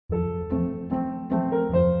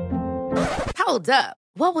Hold up.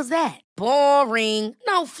 What was that? Boring.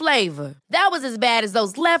 No flavor. That was as bad as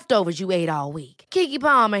those leftovers you ate all week. Keke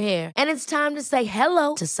Palmer here, and it's time to say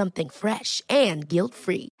hello to something fresh and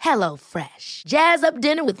guilt-free. Hello Fresh. Jazz up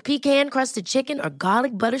dinner with pecan-crusted chicken or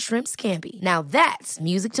garlic butter shrimp scampi. Now that's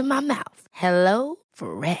music to my mouth. Hello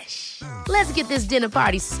Fresh. Let's get this dinner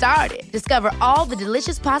party started. Discover all the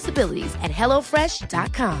delicious possibilities at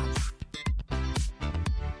hellofresh.com.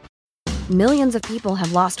 Millions of people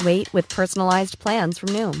have lost weight with personalized plans from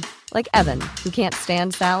Noom. Like Evan, who can't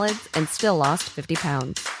stand salads and still lost 50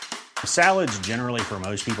 pounds. Salads generally for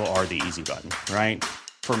most people are the easy button, right?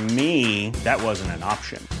 For me, that wasn't an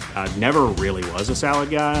option. I never really was a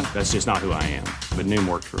salad guy. That's just not who I am. But Noom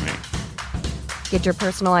worked for me. Get your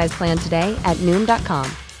personalized plan today at Noom.com.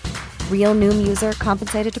 Real Noom user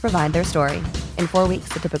compensated to provide their story. In 4 weeks,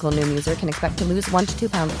 the typical Noom user can expect to lose 1 to 2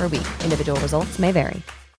 pounds per week. Individual results may vary.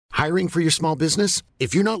 Hiring for your small business?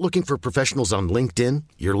 If you're not looking for professionals on LinkedIn,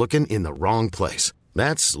 you're looking in the wrong place.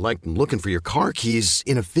 That's like looking for your car keys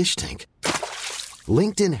in a fish tank.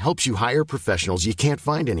 LinkedIn helps you hire professionals you can't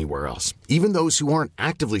find anywhere else, even those who aren't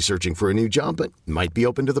actively searching for a new job but might be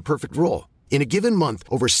open to the perfect role. In a given month,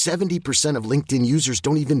 over 70% of LinkedIn users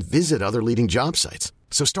don't even visit other leading job sites.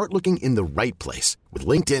 So start looking in the right place. With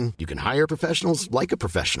LinkedIn, you can hire professionals like a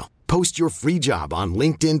professional. Post your free job on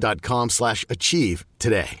linkedin.com/achieve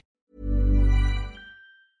today.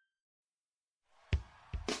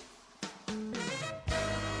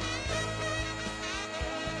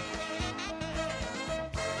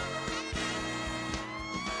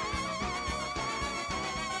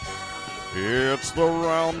 It's the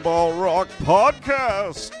Round Ball Rock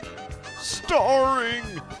Podcast, starring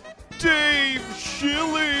Dave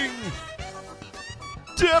Schilling,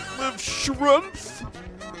 Detlef Schrempf,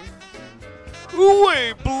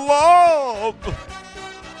 Uwe Blob,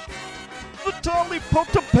 Vitaly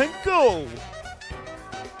Potapenko,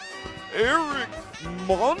 Eric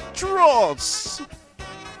Montross,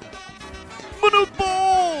 Manu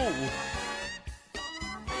Ball,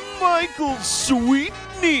 Michael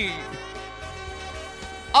Sweetney,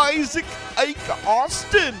 Isaac Ike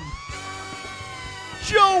Austin,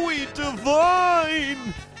 Joey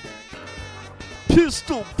Devine,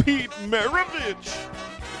 Pistol Pete Maravich,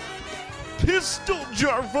 Pistol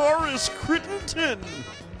Jarvaris Crittenton,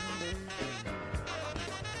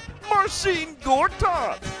 Marcin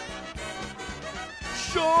Gortat,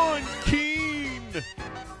 Sean Keane,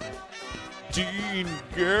 Dean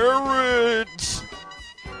Garrett,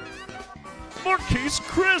 Marquise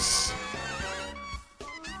Chris,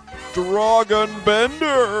 Dragon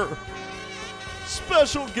Bender,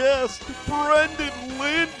 special guest Brendan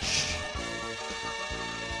Lynch,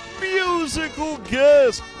 musical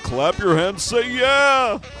guest, clap your hands, say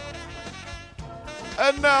yeah,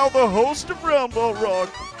 and now the host of Round Ball Rock,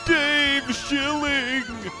 Dave Schilling.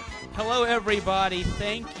 Hello, everybody.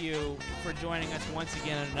 Thank you for joining us once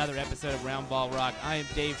again on another episode of Round Ball Rock. I am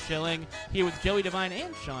Dave Schilling, here with Joey Devine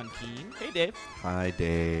and Sean Keane. Hey, Dave. Hi,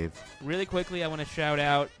 Dave. Really quickly, I want to shout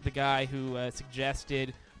out the guy who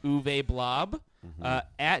suggested Uwe Blob,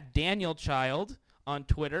 at Daniel Child on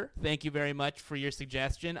Twitter. Thank you very much for your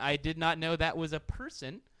suggestion. I did not know that was a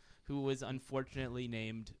person who was unfortunately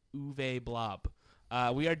named Uwe Blob.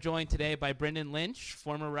 We are joined today by Brendan Lynch,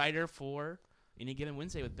 former writer for Any Given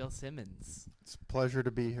Wednesday with Bill Simmons. It's a pleasure to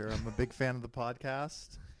be here. I'm a big fan of the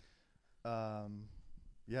podcast.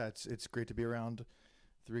 It's great to be around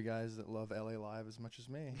three guys that love LA Live as much as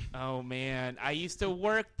me. Oh, man. I used to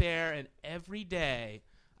work there, and every day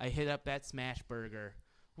I hit up that Smash Burger.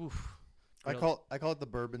 Oof. I call it the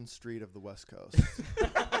Bourbon Street of the West Coast.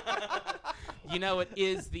 You know, it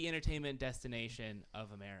is the entertainment destination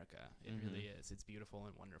of America. It really is. It's beautiful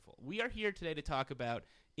and wonderful. We are here today to talk about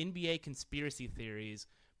NBA conspiracy theories.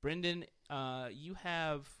 Brendan, you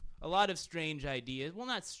have a lot of strange ideas. Well,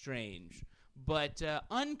 not strange, but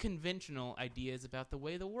unconventional ideas about the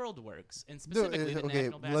way the world works, and specifically the National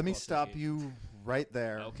Basketball let me stop Association. you right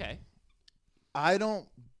there. Okay. I don't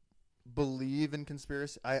believe in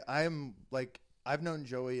conspiracy. I'm like, I've known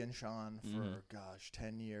Joey and Sean for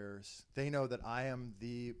 10 years. They know that I am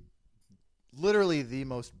literally the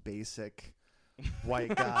most basic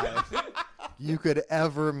white guy you could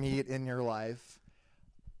ever meet in your life.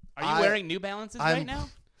 Are you wearing New Balances right now?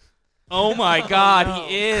 Oh my God,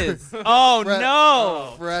 he is. Oh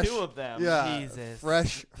no, fresh, two of them. Yeah, Jesus.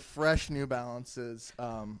 Fresh New Balances.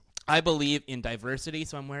 I believe in diversity,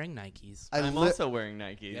 so I'm wearing Nikes. I'm also wearing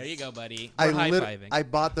Nikes. There you go, buddy. We're high-fiving. I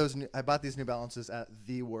bought these New Balances at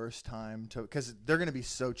the worst time because they're going to be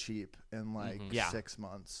so cheap in 6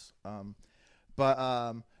 months.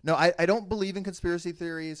 But no, I don't believe in conspiracy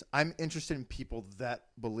theories. I'm interested in people that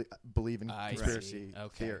believe in conspiracy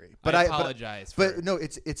theory. But I apologize. But no,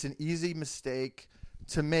 it's an easy mistake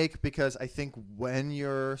to make, because I think when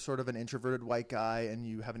you're sort of an introverted white guy and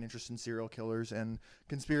you have an interest in serial killers and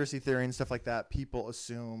conspiracy theory and stuff like that, people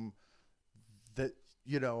assume that,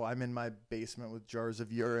 I'm in my basement with jars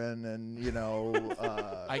of urine and,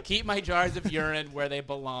 I keep my jars of urine where they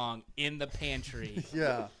belong, in the pantry.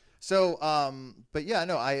 Yeah. So, but yeah,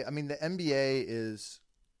 no, I mean, the NBA is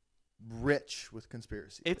rich with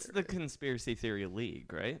conspiracy It's theory. the conspiracy theory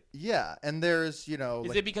league, right? Yeah, and there's,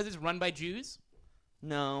 Is it because it's run by Jews?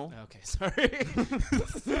 No. Okay, sorry.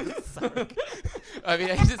 Sorry. I mean,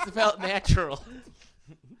 I just felt natural.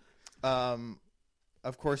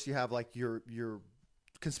 Of course, you have like your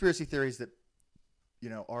conspiracy theories that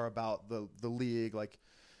are about the league, like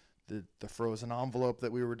the frozen envelope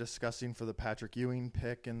that we were discussing for the Patrick Ewing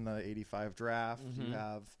pick in the '85 draft. You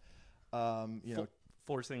have,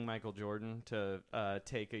 forcing Michael Jordan to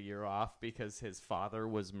take a year off because his father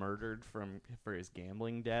was murdered for his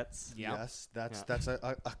gambling debts. Yep. Yes, that's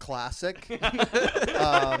a classic.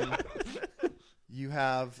 You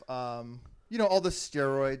have all the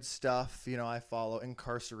steroid stuff. I follow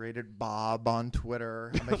Incarcerated Bob on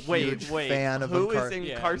Twitter. I'm a huge fan of who is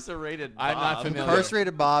Incarcerated Bob? I'm not familiar.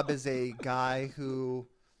 Incarcerated Bob is a guy who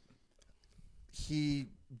he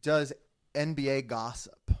does NBA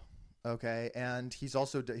gossip. Okay, and he's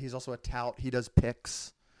also a tout. He does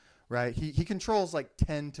picks, right? He controls like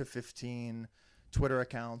 10 to 15 Twitter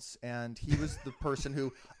accounts, and he was the person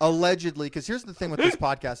who allegedly, because here's the thing with this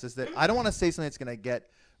podcast is that I don't want to say something that's going to get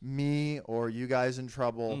me or you guys in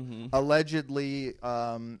trouble. Allegedly,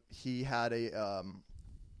 he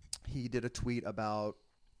did a tweet about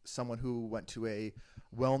someone who went to a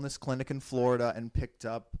wellness clinic in Florida and picked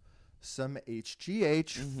up some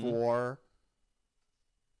HGH for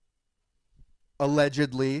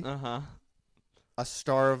allegedly a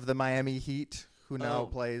star of the Miami Heat who now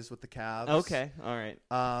plays with the Cavs. Okay, all right.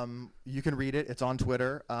 You can read it. It's on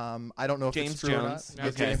Twitter. I don't know if James it's true Jones. or not.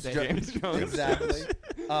 Okay. James James Jones. Exactly.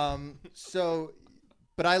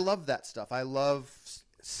 But I love that stuff. I love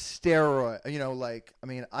steroid.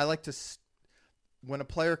 I like to. When a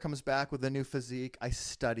player comes back with a new physique, I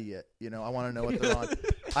study it. I want to know what they're on.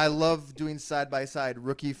 I love doing side-by-side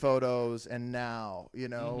rookie photos and now.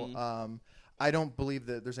 I don't believe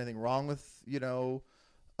that there's anything wrong with no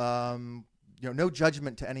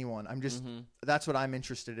judgment to anyone. I'm just that's what I'm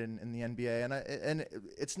interested in the NBA, and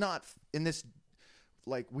it's not in this.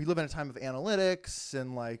 Like, we live in a time of analytics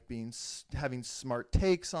and like having smart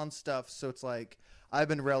takes on stuff. So it's like I've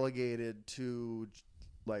been relegated to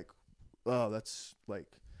like, oh, that's like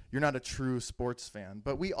you're not a true sports fan.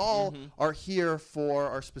 But we all are here for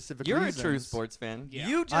our specific reasons. You're a true sports fan. Yeah.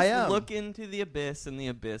 You I am. just look into the abyss, and the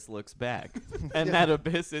abyss looks back, and that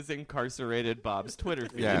abyss is Incarcerated Bob's Twitter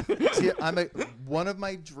feed. Yeah. See, one of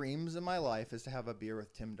my dreams in my life is to have a beer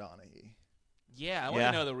with Tim Donaghy. Yeah, I want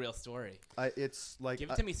to know the real story. It's like Give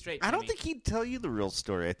it to me straight. I don't Jimmy. think he'd tell you the real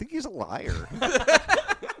story. I think he's a liar.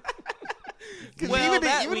 Well,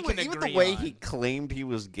 that we even can the agree way on. he claimed he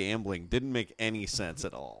was gambling didn't make any sense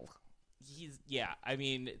at all. I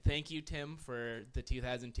mean, thank you, Tim, for the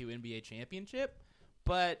 2002 NBA championship,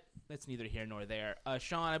 but that's neither here nor there.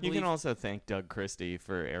 Sean, I You believe. can also thank Doug Christie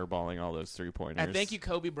for airballing all those three-pointers. And thank you,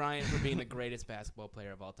 Kobe Bryant, for being the greatest basketball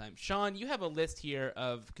player of all time. Sean, you have a list here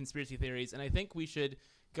of conspiracy theories, and I think we should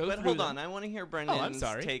go But through hold them. on, I want to hear Brendan's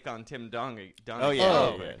sorry. take on Tim Donaghy. Oh,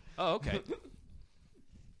 yeah. Oh, okay.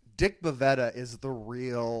 Dick Bavetta is the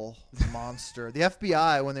real monster. The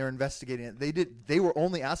FBI, when they were investigating it, they were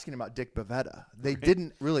only asking about Dick Bavetta. They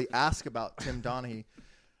didn't really ask about Tim Donaghy.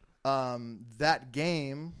 That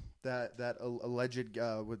game, that alleged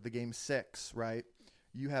with the game 6, right?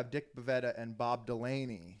 You have Dick Bavetta and Bob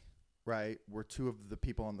Delaney, right? Were two of the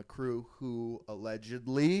people on the crew who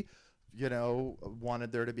allegedly,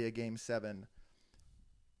 wanted there to be a game 7.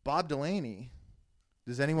 Bob Delaney,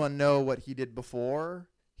 does anyone know what he did before?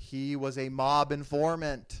 He was a mob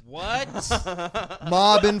informant. What?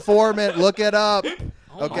 Mob informant. Look it up.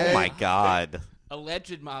 Oh Okay. Oh my God.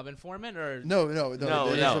 Alleged mob informant, or No. There's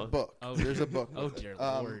no. a book. Oh, There's a book. Oh dear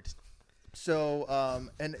Lord. So,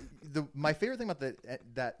 and my favorite thing about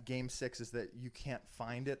that game 6 is that you can't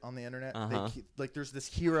find it on the internet. There's this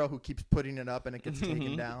hero who keeps putting it up and it gets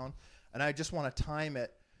taken down. And I just want to time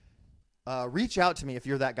it. Reach out to me if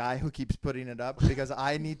you're that guy who keeps putting it up, because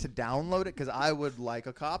I need to download it because I would like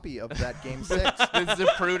a copy of that game 6. The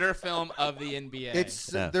Zapruder film of the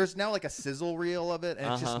NBA. There's now like a sizzle reel of it,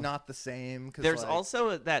 and it's just not the same. 'Cause There's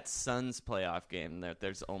also that Suns playoff game that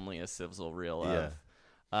there's only a sizzle reel of.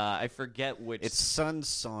 I forget which. It's Suns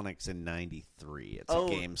Sonics in '93. It's Oh, a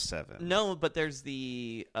Game 7. No, but there's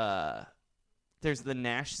the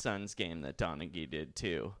Nash Suns game that Donaghy did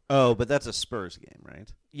too. Oh, but that's a Spurs game,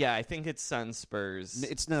 right? Yeah, I think it's Suns Spurs.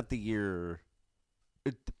 It's not the year.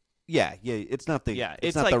 Yeah. It's not the. Yeah, it's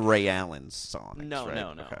it's not like- the Ray Allen Sonics. No, right?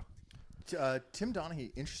 no. Okay. Tim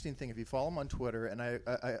Donaghy, interesting thing. If you follow him on Twitter, and I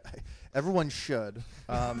everyone should,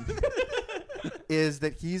 is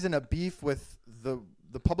that he's in a beef with the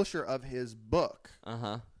publisher of his book.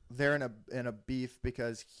 They're in a beef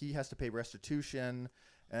because he has to pay restitution,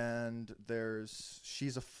 and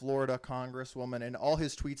she's a Florida congresswoman, and all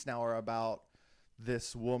his tweets now are about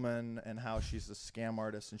this woman and how she's a scam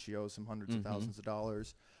artist and she owes him hundreds of thousands of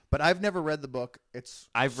dollars. But I've never read the book.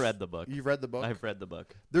 I've read the book. You've read the book? I've read the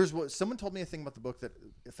book. Someone told me a thing about the book that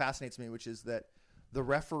fascinates me, which is that the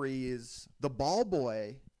ball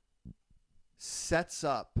boy sets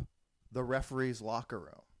up the referee's locker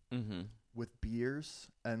room with beers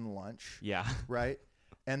and lunch. Yeah. Right?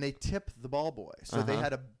 And they tip the ball boy. So they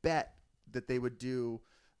had a bet that they would do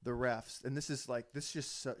the refs. And this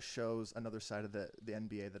just shows another side of the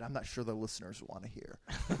NBA that I'm not sure the listeners want to hear,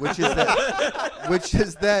 which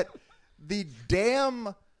is that the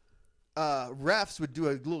damn refs would do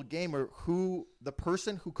a little game where the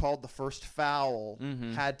person who called the first foul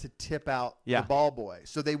had to tip out the ball boy.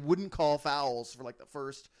 So they wouldn't call fouls for the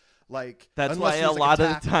first That's why a lot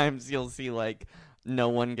of the times you'll see no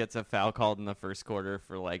one gets a foul called in the first quarter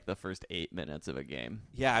for the first 8 minutes of a game.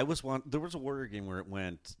 Yeah, there was a Warrior game where it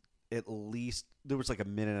went at least there was a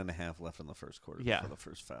minute and a half left in the first quarter before the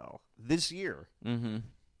first foul this year.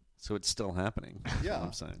 So it's still happening. Yeah,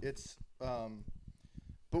 I'm saying it's.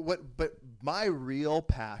 But my real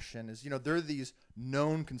passion is there are these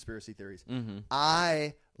known conspiracy theories.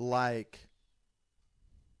 I like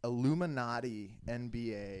Illuminati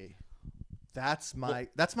NBA. That's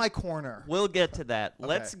my corner. We'll get to that. Okay.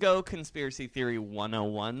 Let's go conspiracy theory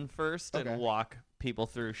 101 first and walk people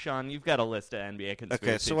through. Sean, you've got a list of NBA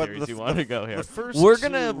conspiracy theories you want to go here. We're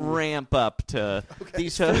going to ramp up to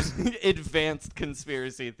advanced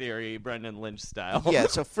conspiracy theory, Brendan Lynch style. Yeah,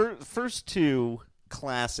 so first two,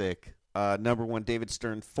 classic. Number one, David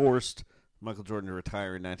Stern forced Michael Jordan to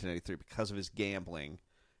retire in 1993 because of his gambling.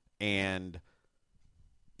 And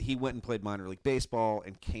he went and played minor league baseball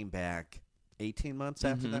and came back 18 months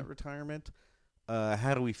after that retirement.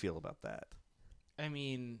 How do we feel about that? I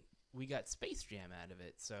mean, we got Space Jam out of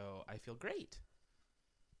it, so I feel great.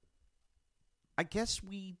 I guess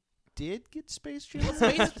we did get Space Jam.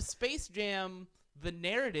 Space Jam, the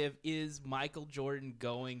narrative is Michael Jordan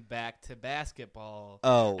going back to basketball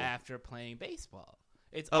after playing baseball.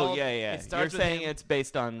 It's yeah. It starts You're saying it's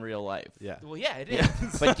based on real life. Yeah. Well, yeah, it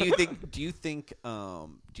is. But do you think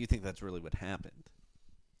that's really what happened?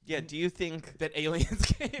 Yeah, do you think that aliens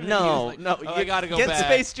came? No, you got to go get back.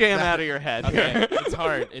 Space Jam out of your head. Okay, it's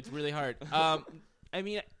hard. It's really hard. I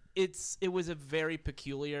mean, it was a very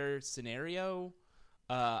peculiar scenario.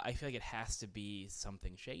 I feel like it has to be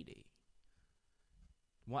something shady.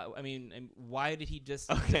 Why? I mean, why did he just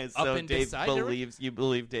up and Dave decide? You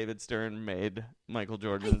believe David Stern made Michael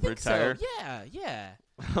Jordan retire? So. Yeah.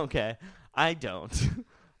 Okay, I don't.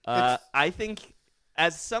 I think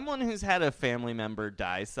as someone who's had a family member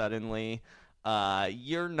die suddenly,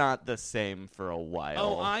 you're not the same for a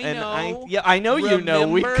while. Oh, I know. I know. Remember? You know.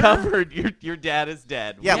 We covered your dad is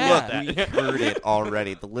dead. Yeah, look, we heard it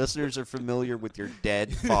already. The listeners are familiar with your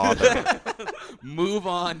dead father. Move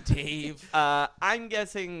on, Dave. I'm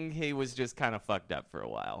guessing he was just kind of fucked up for a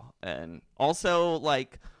while. And also,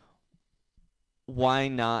 why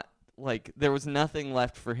not? There was nothing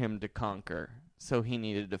left for him to conquer, so he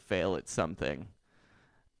needed to fail at something.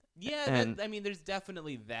 Yeah, I mean, there's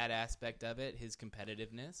definitely that aspect of it, his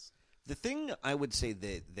competitiveness. The thing I would say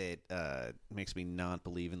that makes me not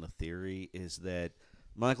believe in the theory is that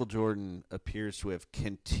Michael Jordan appears to have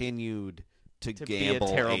continued to gamble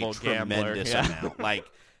be a terrible tremendous gambler. amount.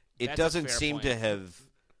 It doesn't seem to have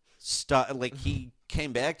stopped. He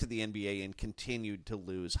came back to the NBA and continued to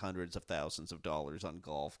lose hundreds of thousands of dollars on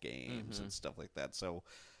golf games and stuff like that. So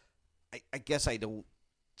I guess I don't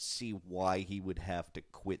see why he would have to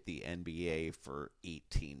quit the NBA for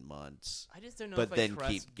 18 months. I just don't know but if then I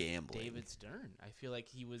trust keep gambling. David Stern. I feel like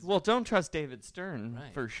he was... Well, don't trust David Stern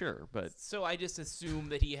Right. for sure, but... So I just assume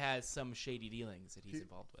that he has some shady dealings that he's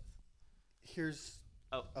involved with. Here's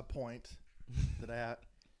a point that I have,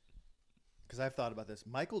 because I've thought about this.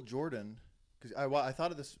 Michael Jordan, because I thought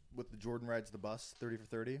of this with the Jordan Rides the Bus 30 for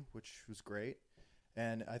 30, which was great.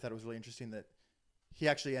 And I thought it was really interesting that he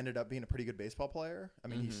actually ended up being a pretty good baseball player. I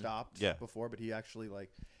mean, he stopped before, but he actually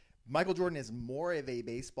Michael Jordan is more of a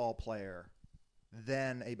baseball player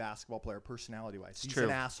than a basketball player personality-wise. He's true. an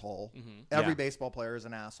asshole. Mm-hmm. Every baseball player is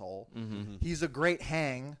an asshole. Mm-hmm. He's a great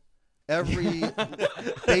hang. Every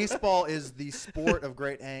baseball is the sport of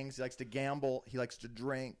great hangs. He likes to gamble. He likes to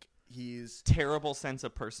drink. He's terrible sense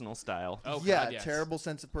of personal style. Oh, yeah, God, yes. terrible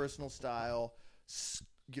sense of personal style.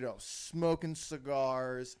 Smoking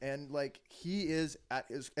cigars, and like he is at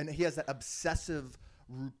his, and he has that obsessive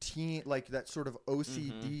routine, like that sort of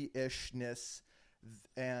OCD-ishness,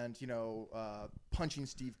 and punching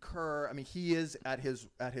Steve Kerr. I mean, he is at his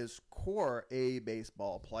core a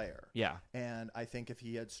baseball player. Yeah, and I think if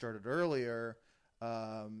he had started earlier,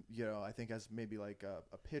 I think as maybe like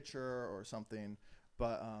a pitcher or something,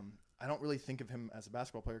 but I don't really think of him as a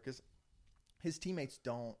basketball player because his teammates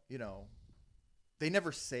don't, they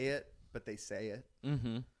never say it, but they say it.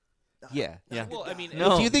 Mm-hmm. Yeah. Well, I mean,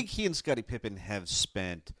 Do you think he and Scottie Pippen have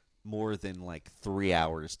spent more than like 3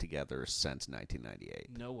 hours together since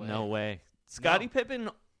 1998? No way. Scottie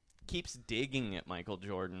Pippen keeps digging at Michael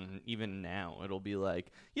Jordan even now. It'll be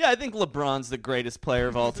like, yeah, I think LeBron's the greatest player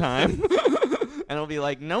of all time. And it'll be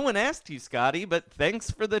like, no one asked you, Scottie, but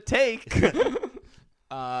thanks for the take.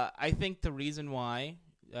 I think the reason why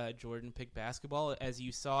Jordan picked basketball, as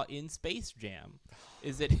you saw in Space Jam,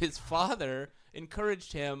 is that his father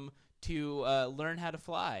encouraged him to learn how to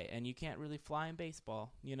fly, and you can't really fly in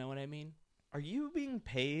baseball. You know what I mean? Are you being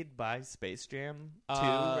paid by Space Jam too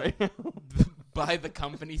right now? By the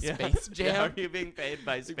company Space Jam? Yeah, are you being paid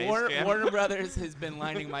by Space Jam? Warner Brothers has been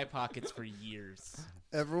lining my pockets for years.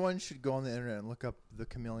 Everyone should go on the internet and look up the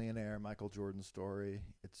Chameleonaire Michael Jordan story.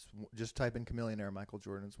 It's just type in Chameleonaire Michael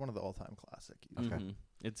Jordan. It's one of the all-time classic. Okay. Mm-hmm.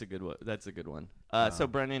 It's a good one. That's a good one. So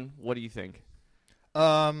Brennan, what do you think?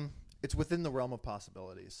 It's within the realm of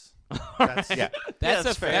possibilities.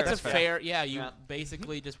 That's fair. Yeah, you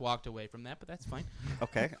basically just walked away from that, but that's fine.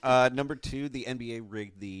 Okay. Number 2, the NBA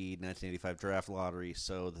rigged the 1985 draft lottery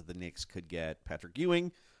so that the Knicks could get Patrick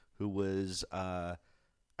Ewing, who was, I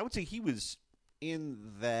would say he was in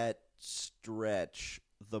that stretch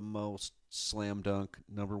the most slam dunk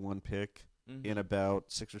number 1 pick in about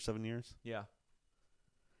 6 or 7 years. Yeah.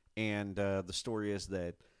 And the story is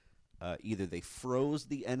that either they froze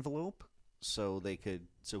the envelope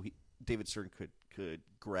David Stern could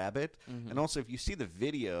grab it, and also if you see the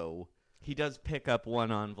video, he does pick up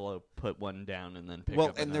one envelope, put one down, and then pick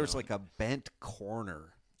up another there's one. like a bent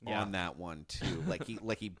corner on that one too. like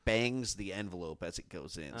he bangs the envelope as it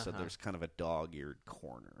goes in, so there's kind of a dog-eared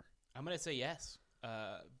corner. I'm gonna say yes.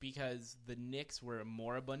 Because the Knicks were a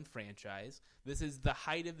moribund franchise. This is the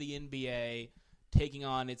height of the NBA taking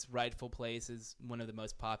on its rightful place as one of the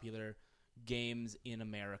most popular games in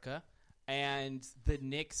America. And the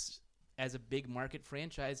Knicks, as a big market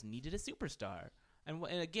franchise, needed a superstar. And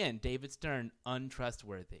again, David Stern,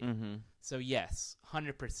 untrustworthy. Mm-hmm. So yes,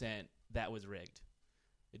 100% that was rigged.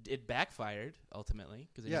 It backfired, ultimately,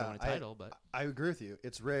 because they didn't win a title. But I agree with you.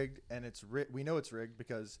 It's rigged, and we know it's rigged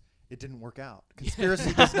because it didn't work out.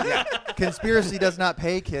 Conspiracy does not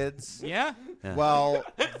pay, kids. Yeah. Well,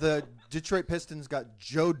 the Detroit Pistons got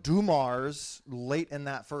Joe Dumars late in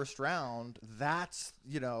that first round. That's,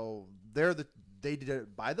 they did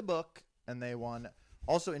it by the book, and they won.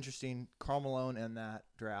 Also interesting, Karl Malone in that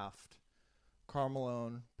draft. Karl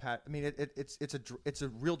Malone, Pat. I mean, it's a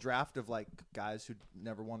real draft of like guys who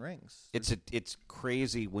never won rings. It's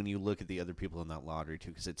crazy when you look at the other people in that lottery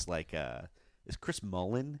too, because it's like is Chris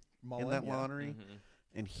Mullin in that lottery,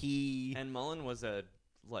 and Mullin was a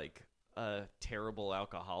terrible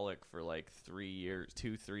alcoholic for like 3 years,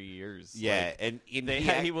 2-3 years. Yeah,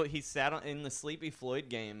 he sat in the Sleepy Floyd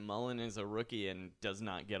game. Mullin is a rookie and does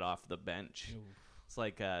not get off the bench. Ooh. It's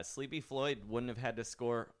like Sleepy Floyd wouldn't have had to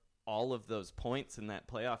score all of those points in that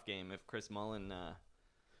playoff game if Chris Mullin.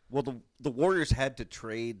 Well, the Warriors had to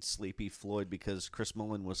trade Sleepy Floyd because Chris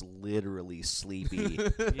Mullin was literally sleepy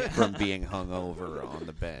from being hungover on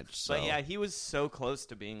the bench. So. But yeah, he was so close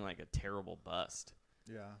to being like a terrible bust.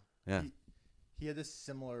 Yeah. He had this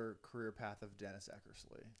similar career path of Dennis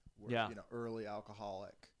Eckersley, where early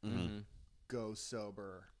alcoholic, go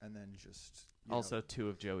sober, and then just also two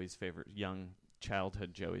of Joey's favorite young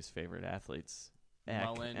childhood Joey's favorite athletes.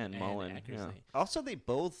 Mullen and Eckersley. Yeah. Also, they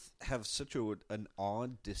both have such an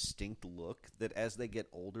odd, distinct look that as they get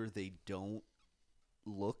older, they don't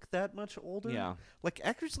look that much older. Yeah. Like,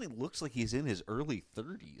 Eckersley looks like he's in his early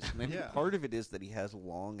 30s. And I think part of it is that he has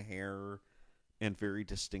long hair and very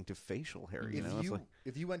distinctive facial hair.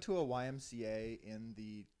 If you went to a YMCA in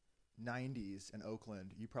the 90s in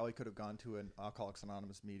Oakland, you probably could have gone to an Alcoholics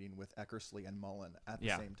Anonymous meeting with Eckersley and Mullen at the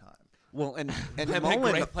same time. Well, and that'd Mullen, be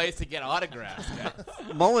a great place to get autographs.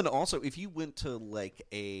 Mullen also, if you went to like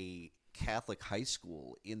a Catholic high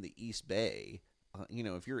school in the East Bay,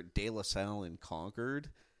 if you're at De La Salle in Concord,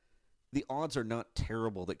 the odds are not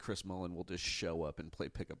terrible that Chris Mullin will just show up and play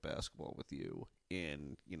pickup basketball with you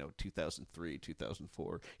in 2003,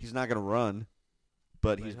 2004. He's not going to run,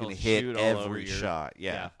 but he's going to hit every shot.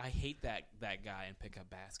 Yeah. I hate that guy in pickup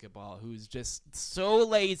basketball who's just so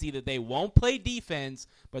lazy that they won't play defense,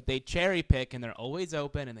 but they cherry pick and they're always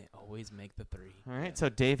open and they always make the three. All right, so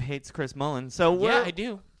Dave hates Chris Mullin. So yeah, I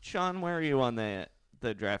do. Sean, where are you on the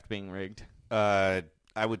draft being rigged?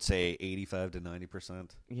 I would say 85 to 90%.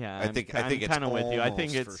 Yeah, I think I'm it's kind of with you. I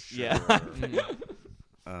think it's it's for sure.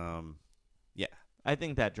 Yeah. I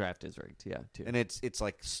think that draft is rigged. Yeah, too. And it's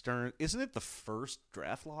like Stern. Isn't it the first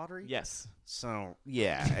draft lottery? Yes. So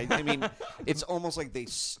yeah, I mean, it's almost like they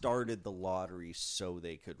started the lottery so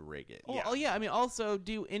they could rig it. Oh yeah. I mean, also,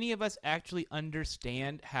 do any of us actually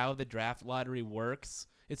understand how the draft lottery works?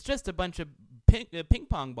 It's just a bunch of ping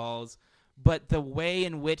pong balls. But the way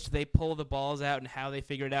in which they pull the balls out and how they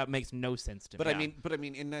figure it out makes no sense to me. I mean,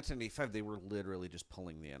 in 1985, they were literally just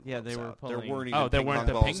pulling the envelopes. Yeah, they were out. pulling. There weren't even there weren't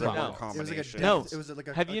the ping pong balls. It was like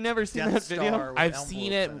a have you never seen that video? I've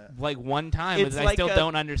seen it like one time, but I still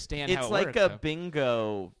don't understand how it works. It's like a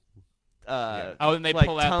bingo. And they like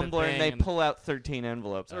pull out tumbler the and they pull out 13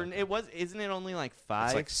 envelopes. Or isn't it only like 5?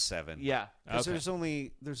 It's like 7. Yeah. Because there's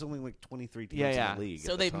only like 23 teams in the league.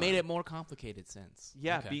 So they've made it more complicated since.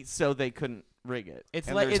 Yeah, okay. So they couldn't rig it.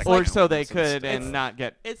 So they could and not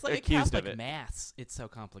get it's like accused a of it. mass. It's so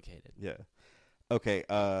complicated. Yeah. Okay,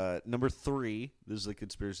 number 3, this is a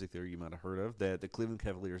conspiracy theory you might have heard of, that the Cleveland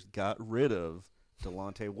Cavaliers got rid of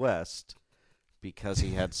Delonte West because he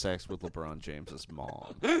had sex with LeBron James's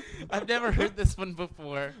mom. I've never heard this one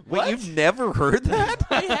before. Wait, you've never heard that?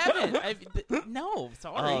 I haven't. No,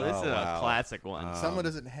 sorry. Oh, this is a classic one. Someone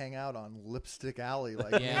doesn't hang out on Lipstick Alley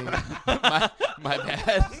like me. my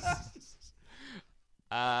bad.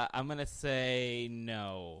 I'm going to say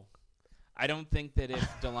no. I don't think that if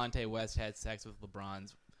Delonte West had sex with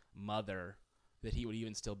LeBron's mother, that he would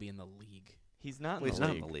even still be in the league. He's not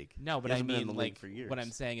in the league. No, but I mean, like, what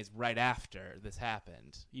I'm saying is right after this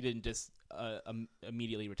happened, he didn't just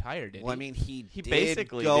immediately retire, did he? Well, I mean, he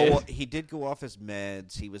basically did. He did go off his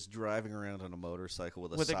meds. He was driving around on a motorcycle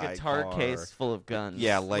with a guitar case full of guns.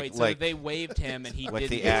 Yeah, so they waived him, and he like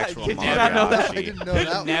didn't. the actual Did you not know that? I didn't know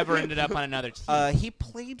that. He never ended up on another team. He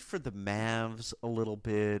played for the Mavs a little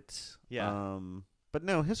bit. Yeah. But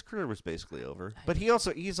no, his career was basically over. But he's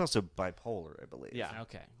also bipolar, I believe. Yeah.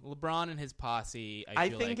 Okay. LeBron and his posse. I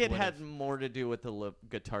think it had more to do with the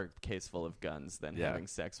guitar case full of guns than having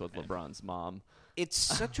sex with LeBron's mom. It's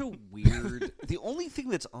such a weird. The only thing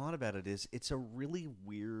that's odd about it is it's a really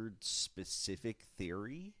weird, specific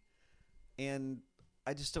theory, and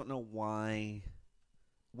I just don't know why.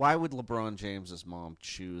 Why would LeBron James's mom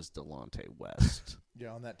choose Delonte West?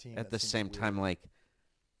 Yeah, on that team. At the same time, like.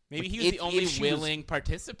 Maybe he was the only willing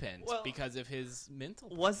participant because of his mental.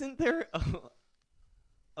 Wasn't there?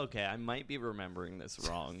 Okay, I might be remembering this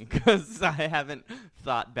wrong because I haven't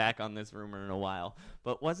thought back on this rumor in a while.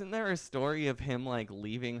 But wasn't there a story of him like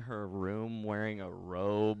leaving her room wearing a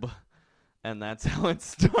robe, and that's how it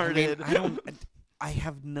started? I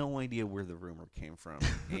have no idea where the rumor came from,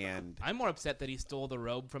 and I'm more upset that he stole the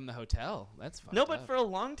robe from the hotel. That's fucked no, but up. for a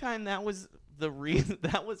long time that was the reason.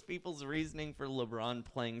 That was people's reasoning for LeBron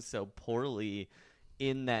playing so poorly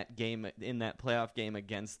in that game, in that playoff game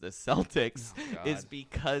against the Celtics, is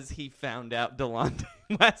because he found out Delonte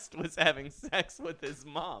West was having sex with his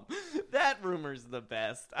mom. That rumor's the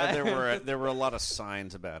best. There were a lot of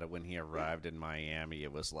signs about it when he arrived in Miami.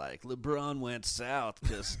 It was like LeBron went south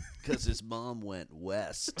because his mom went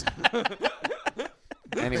west.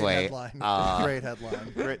 Anyway, great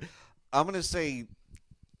headline. Great. I'm gonna say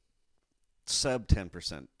sub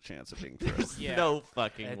 10% chance of being true. Yeah, no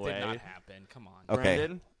fucking way. That did not happen. Come on.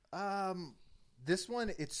 Okay. Brandon? This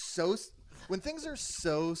one, it's so when things are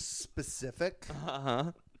so specific,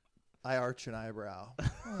 I arch an eyebrow.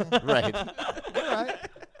 Right. All right.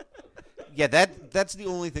 Yeah, that's the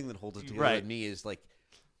only thing that holds it together with me is like,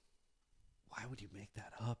 why would you make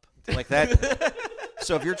that up? Like that.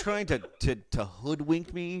 So if you're trying to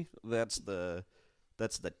hoodwink me, that's the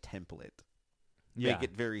template. Make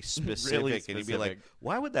it very specific, really and you'd be like,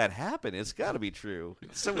 why would that happen? It's got to be true.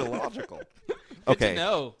 It's so illogical. Good to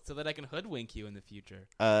know, so that I can hoodwink you in the future.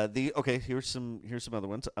 Here's some other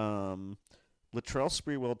ones. Latrell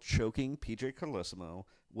Sprewell choking PJ Carlesimo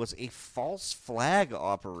was a false flag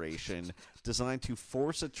operation designed to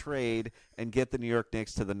force a trade and get the New York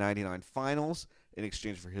Knicks to the 99 finals. In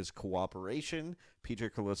exchange for his cooperation,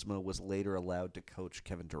 PJ Carlesimo was later allowed to coach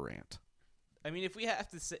Kevin Durant. I mean, if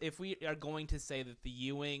we are going to say that the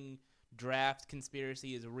Ewing draft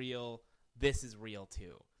conspiracy is real, this is real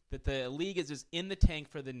too. That the league is just in the tank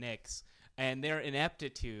for the Knicks, and their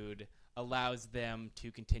ineptitude allows them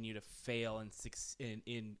to continue to fail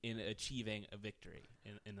in achieving a victory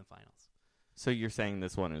in the finals. So you're saying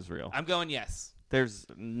this one is real? I'm going yes. There's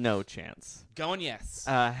no chance. Going yes.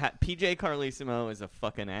 PJ Carlesimo is a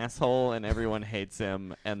fucking asshole, and everyone hates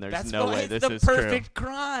him, and there's That's no way this is true. That's the perfect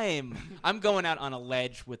crime. I'm going out on a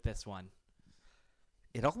ledge with this one.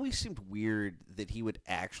 It always seemed weird that he would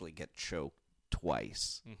actually get choked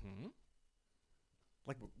twice. Mm-hmm.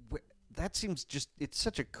 Like, that seems it's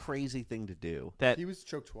such a crazy thing to do. That he was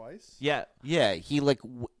choked twice? Yeah. Yeah, he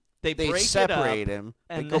they separate him,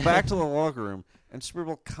 they go back to the locker room, and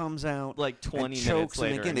Spribble comes out like 20 and minutes chokes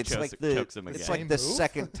later him again. It's like it's like the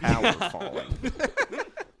second tower falling.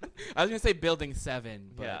 I was going to say Building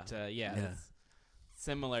 7, but it's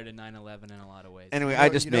similar to 9/11 in a lot of ways. Anyway, I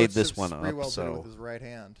just made this one up. Sprewell did it with his right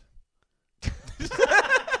hand.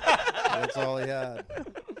 That's all he had.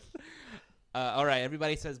 All right,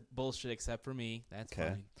 everybody says bullshit except for me. That's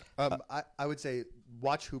fine. I would say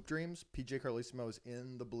watch Hoop Dreams. PJ Carlesimo is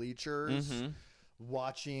in the bleachers,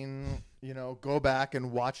 watching. Go back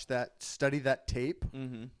and watch that, study that tape.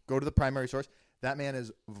 Go to the primary source. That man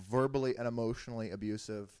is verbally and emotionally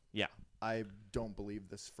abusive. Yeah, I don't believe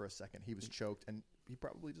this for a second. He was choked, and he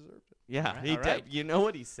probably deserved it. Yeah, he did. You know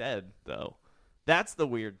what he said though? That's the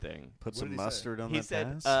weird thing. Put some mustard on that pass?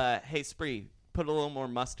 He said, hey, Spree, put a little more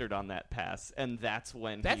mustard on that pass. And that's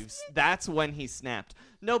when he snapped.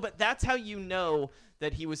 No, but that's how you know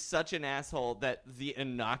that he was such an asshole that the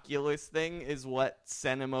innocuous thing is what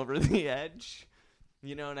sent him over the edge.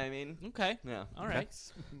 You know what I mean? Okay. Yeah. All right.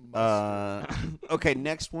 Okay,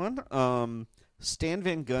 next one. Stan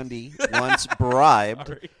Van Gundy once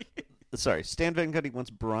bribed... Stan Van Gundy once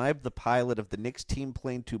bribed the pilot of the Knicks team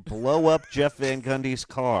plane to blow up Jeff Van Gundy's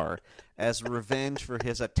car as revenge for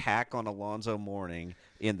his attack on Alonzo Mourning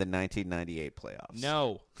in the 1998 playoffs.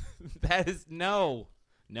 No. That is no.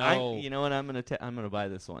 You know what? I'm gonna buy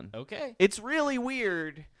this one. Okay. It's really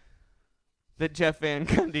weird that Jeff Van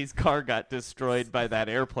Gundy's car got destroyed by that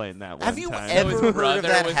airplane that one time. Have you ever heard of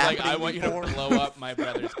that happening I want you to blow up my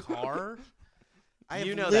brother's car? I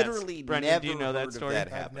have literally Brendan, do you know that story?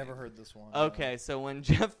 I've never heard this one. Okay, so when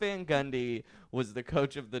Jeff Van Gundy was the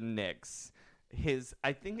coach of the Knicks,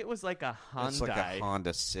 I think it was like a Hyundai. It's like a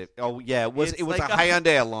Honda Civic. Oh yeah, it was like a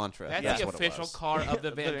Hyundai Elantra. That's the official car of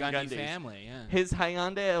the Van Gundy family. Yeah. His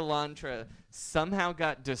Hyundai Elantra somehow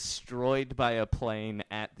got destroyed by a plane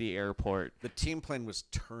at the airport. The team plane was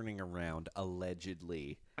turning around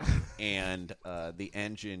allegedly, and the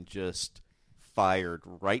engine just fired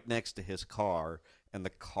right next to his car. And the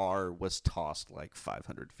car was tossed like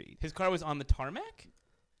 500 feet. His car was on the tarmac?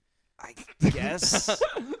 I guess.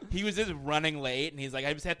 He was just running late, and he's like,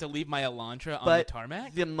 I just have to leave my Elantra on the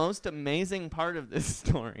tarmac? The most amazing part of this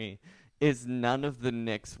story is none of the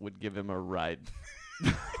Knicks would give him a ride.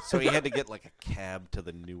 So he had to get like a cab to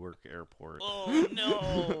the Newark airport. Oh,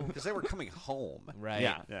 no. Because they were coming home. Right.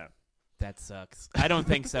 Yeah. That sucks. I don't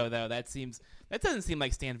think so, though. That doesn't seem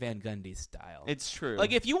like Stan Van Gundy's style. It's true.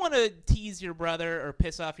 Like, if you want to tease your brother or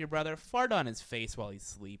piss off your brother, fart on his face while he's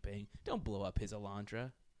sleeping. Don't blow up his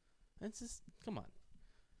Elantra. That's just, come on.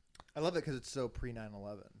 I love it because it's so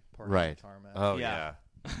pre-9/11. Right. Tarmac. Oh, yeah.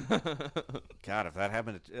 God, if that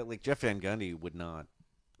happened, like Jeff Van Gundy would not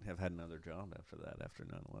have had another job after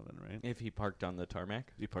 9/11, right? If he parked on the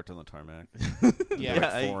tarmac? If he parked on the tarmac.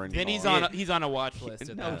 Yeah. Then he's on a watch list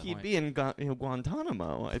at that point. He'd be in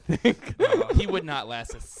Guantanamo, I think. He would not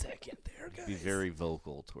last a second there, guys. Be very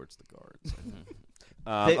vocal towards the guards.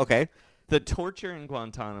 Okay. The torture in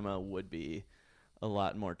Guantanamo would be a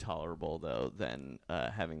lot more tolerable, though, than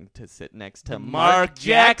having to sit next to Mark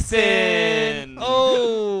Jackson.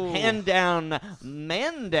 Oh! Hand down,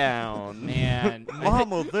 man down. Man.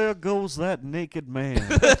 Mama, there goes that naked man.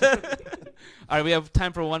 All right, we have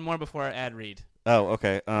time for one more before our ad read. Oh,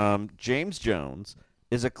 okay. James Jones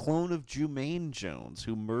is a clone of Jumaine Jones,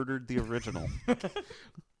 who murdered the original.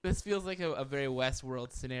 This feels like a very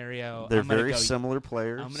Westworld scenario. They're very similar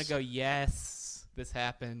players. I'm going to go, yes, this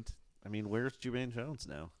happened. I mean, where's Jumaine Jones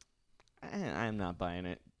now? I'm not buying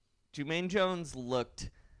it. Jumaine Jones looked,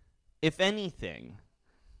 if anything,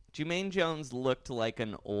 like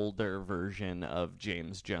an older version of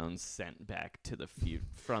James Jones sent back to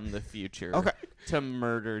from the future to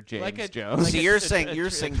murder James Jones. So you're saying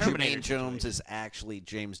Jumaine Jones is actually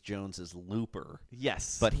James Jones's Looper?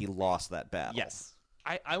 Yes, but he lost that battle. Yes.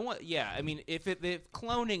 I want. Yeah, I mean, if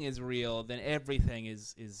cloning is real, then everything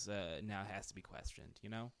is now has to be questioned. You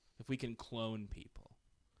know, if we can clone people.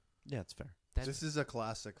 Yeah, it's fair. This is a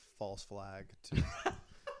classic false flag. Too.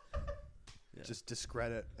 just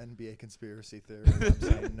discredit NBA conspiracy theory. I'm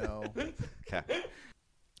saying no. Okay.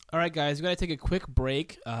 All right, guys, we got to take a quick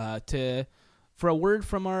break for a word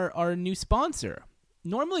from our new sponsor.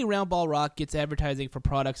 Normally, Roundball Rock gets advertising for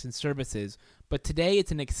products and services, but today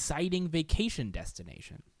it's an exciting vacation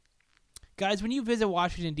destination. Guys, when you visit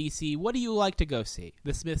Washington, D.C., what do you like to go see?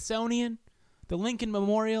 The Smithsonian? The Lincoln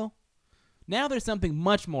Memorial? Now there's something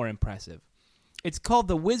much more impressive. It's called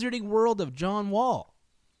the Wizarding World of John Wall.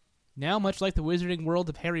 Now, much like the Wizarding World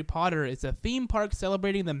of Harry Potter, it's a theme park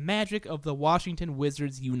celebrating the magic of the Washington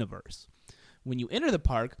Wizards universe. When you enter the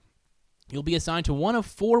park, you'll be assigned to one of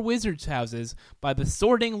 4 Wizards houses by the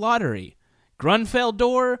sorting lottery.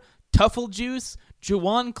 Grunfeldor, Tufflejuice,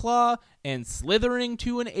 Juwan Claw, and slithering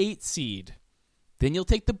to an 8 seed. Then you'll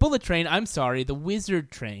take the the Wizard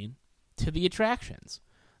Train, to the attractions.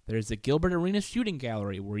 There's the Gilbert Arena Shooting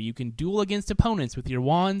Gallery, where you can duel against opponents with your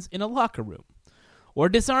wands in a locker room. Or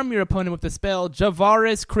disarm your opponent with the spell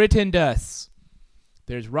Javaris Critindus.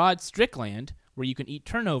 There's Rod Strickland, where you can eat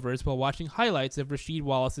turnovers while watching highlights of Rasheed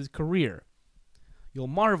Wallace's career. You'll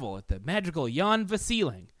marvel at the magical Jan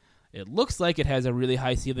Vasiling. It looks like it has a really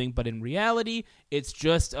high ceiling, but in reality, it's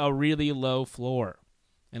just a really low floor.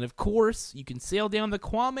 And of course, you can sail down the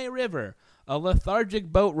Kwame River, a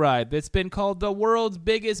lethargic boat ride that's been called the world's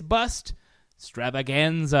biggest bust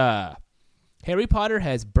extravaganza. Harry Potter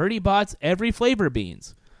has Bertie Bott's Every Flavor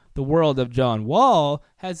Beans. The world of John Wall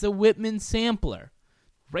has the Whitman Sampler,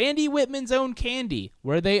 Randy Whitman's own candy,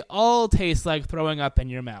 where they all taste like throwing up in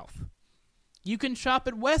your mouth. You can shop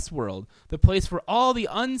at Westworld, the place for all the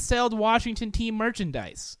unsold Washington team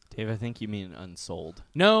merchandise. Dave, I think you mean unsold.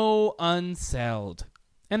 No, unsold.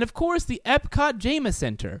 And of course, the Epcot Jameis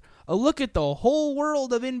Center, a look at the whole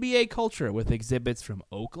world of NBA culture with exhibits from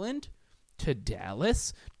Oakland to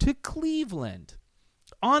Dallas to Cleveland.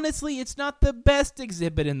 Honestly, it's not the best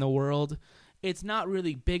exhibit in the world. It's not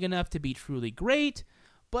really big enough to be truly great,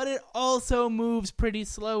 but it also moves pretty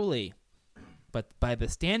slowly. But by the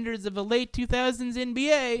standards of the late 2000s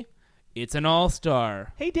NBA, it's an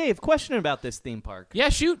all-star. Hey, Dave, question about this theme park. Yeah,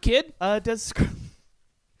 shoot, kid.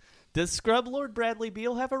 Does Scrub Lord Bradley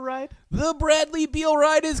Beal have a ride? The Bradley Beal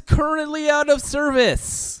ride is currently out of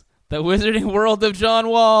service. The Wizarding World of John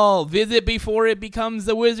Wall. Visit before it becomes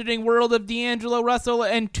the Wizarding World of D'Angelo Russell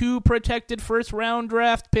and 2 protected first-round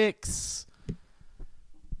draft picks.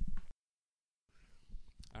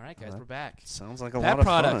 All right, guys, we're back. Sounds like a lot of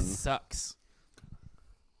fun. That product sucks.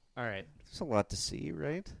 All right. There's a lot to see,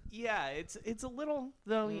 right? Yeah, it's a little,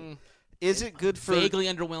 though. Is it good for... Vaguely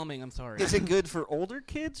underwhelming, I'm sorry. Is it good for older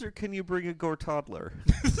kids, or can you bring a Gore toddler?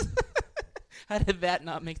 How did that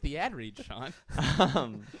not make the ad read, Sean?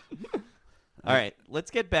 All right,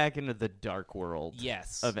 let's get back into the dark world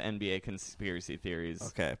of NBA conspiracy theories.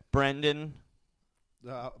 Okay. Brendan,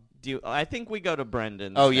 I think we go to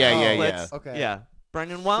Brendan. Oh, yeah. Okay. Yeah.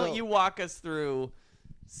 Brendan, why don't you walk us through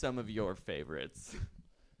some of your favorites?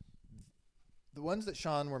 The ones that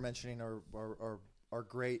Sean were mentioning are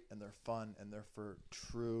great, and they're fun, and they're for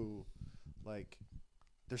true, like,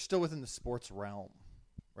 they're still within the sports realm,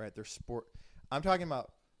 right? They're sport. I'm talking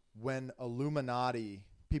about when Illuminati,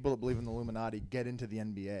 people that believe in the Illuminati, get into the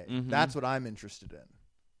NBA. Mm-hmm. That's what I'm interested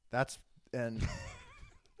in.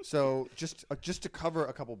 So just to cover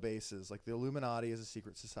a couple bases, like the Illuminati is a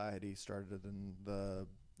secret society started in the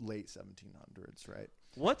late 1700s, right?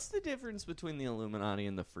 What's the difference between the Illuminati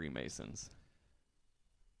and the Freemasons?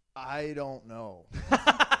 I don't know.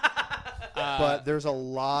 But there's a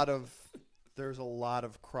lot of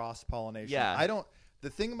cross-pollination. Yeah. The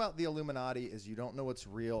thing about the Illuminati is you don't know what's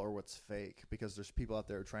real or what's fake because there's people out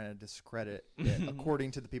there trying to discredit it according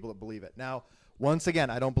to the people that believe it. Now, once again,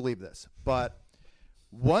 I don't believe this, but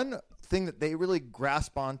one thing that they really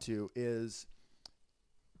grasp onto is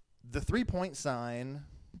the three-point sign,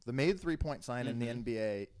 the made three-point sign in the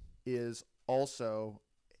NBA is also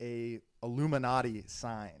a Illuminati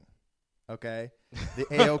sign. Okay? The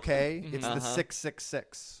AOK, it's the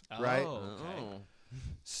 666, right? Okay.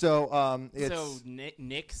 So it's so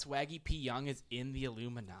Nick Swaggy P. Young is in the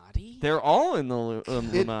Illuminati? They're all in the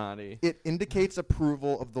Illuminati. It indicates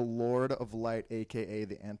approval of the Lord of Light, a.k.a.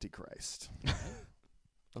 the Antichrist.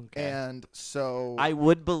 Okay. And so I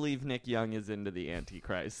would believe Nick Young is into the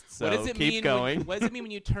Antichrist. So what does it keep going. What does it mean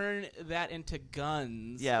when you turn that into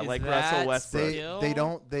guns? Yeah, Is like that Russell Westbrook.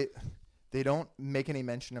 They don't make any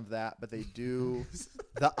mention of that, but they do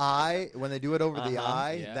the eye when they do it over the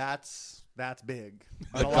eye. Yeah. That's big.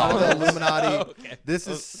 And a lot of the Illuminati. Okay. This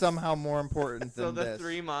is somehow more important So than the this.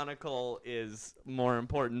 3 monocle is more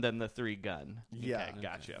important than the 3 gun. Yeah. Okay,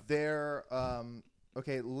 gotcha. They're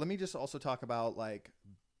okay. Let me just also talk about like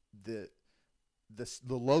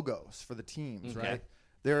the logos for the teams, Okay. right?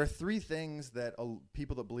 There are 3 things that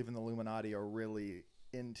people that believe in the Illuminati are really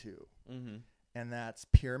into, and that's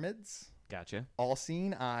pyramids, Gotcha.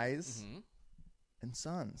 all-seeing eyes, and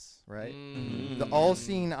suns, right? The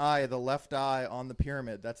all-seeing eye, the left eye on the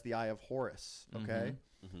pyramid, that's the eye of Horus, okay?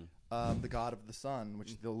 The god of the sun,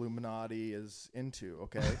 which the Illuminati is into,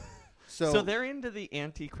 okay? So they're into the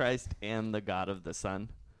Antichrist and the god of the sun?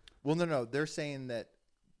 Well, no. They're saying that,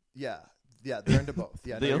 yeah, they're into both.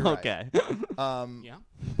 Yeah, you're okay. Right. Yeah.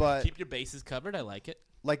 But keep your bases covered. I like it.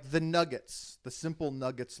 Like the Nuggets, the simple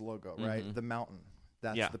Nuggets logo, right? The mountain.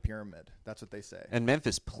 That's the pyramid. That's what they say. And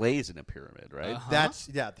Memphis plays in a pyramid, right? That's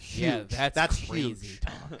huge. Yeah, that's crazy huge.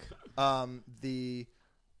 talk. The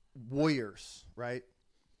Warriors, right?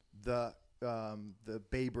 The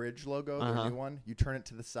Bay Bridge logo, the new one. You turn it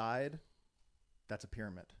to the side. That's a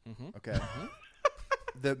pyramid. Okay.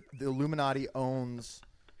 The Illuminati owns,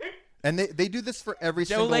 and they do this for every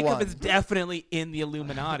Joe single Lacob one. is definitely in the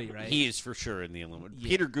Illuminati, right? He is for sure in the Illuminati. Yeah.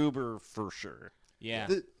 Peter Guber for sure. Yeah.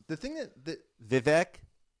 The thing that Vivek,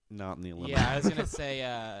 not in the Illuminati. Yeah, I was gonna say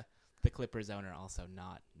the Clippers owner also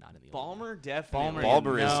not in the Balmer Illuminati. definitely.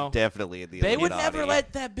 Balmer no. is definitely in the They Illuminati. would never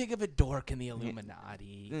let that big of a dork in the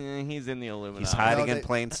Illuminati. He's in the Illuminati. He's hiding No, in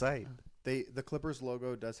plain sight. the Clippers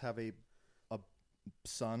logo does have a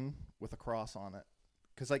sun with a cross on it.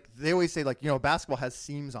 Because like they always say, like, basketball has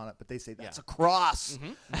seams on it, but they say that's a cross.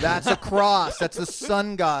 That's a cross. That's the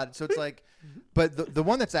sun god. So it's like, but the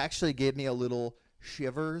one that's actually gave me a little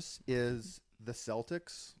shivers is the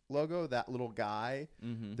Celtics logo. That little guy.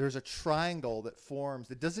 There's a triangle that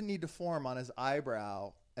forms. It doesn't need to form on his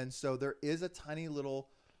eyebrow, and so there is a tiny little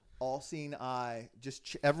all-seeing eye.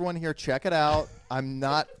 Just everyone here, check it out. I'm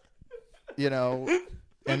not,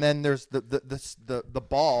 And then there's the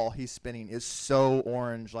ball he's spinning is so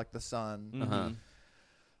orange like the sun.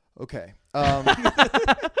 Okay.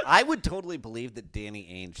 I would totally believe that Danny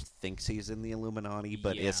Ainge thinks he's in the Illuminati,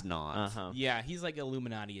 but it's not. Yeah, he's like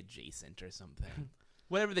Illuminati adjacent or something.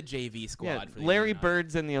 Whatever the JV squad Yeah, for the Larry Illuminati.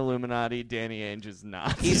 Bird's in the Illuminati. Danny Ainge is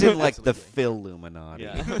not. He's in like the Phil Illuminati.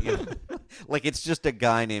 Yeah. Like it's just a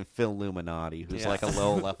guy named Phil Illuminati who's like a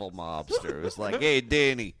low-level mobster who's like, hey,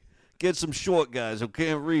 Danny, get some short guys who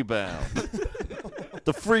can't rebound.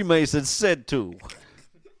 The Freemasons said to.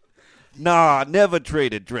 Nah, never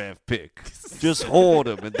trade a draft pick. Just hoard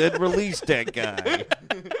him and then release that guy.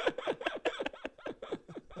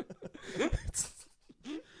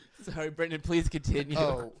 Sorry, Brendan, please continue.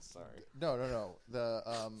 Oh, sorry. No.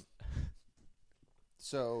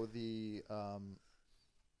 Sorry.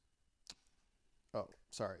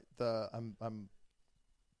 The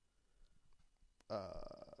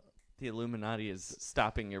Illuminati is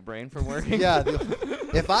stopping your brain from working. Yeah.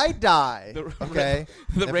 If I die, okay.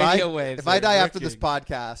 The if radio waves. If I die after working. this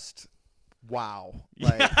podcast, wow.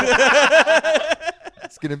 Like,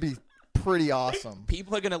 it's gonna be pretty awesome.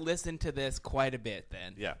 People are going to listen to this quite a bit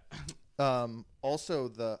then. Yeah.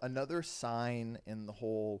 Also, another sign in the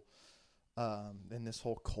whole in this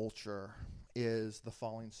whole culture is the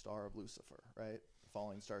falling star of Lucifer, right?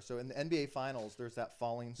 Falling star. So in the NBA Finals, there's that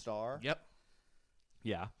falling star. Yep.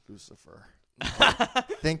 Yeah. Lucifer.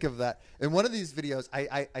 Think of that. In one of these videos,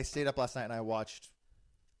 I stayed up last night and I watched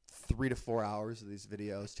 3 to 4 hours of these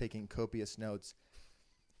videos, taking copious notes.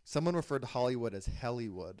 Someone referred to Hollywood as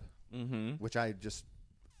Hellywood, which I just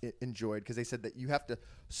enjoyed because they said that you have to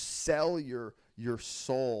sell your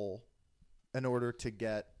soul in order to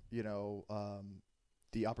get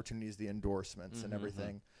the opportunities, the endorsements, and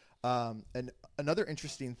everything. And another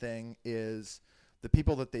interesting thing is the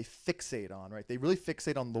people that they fixate on, right? They really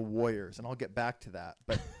fixate on the Warriors, and I'll get back to that.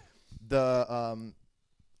 But the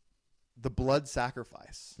blood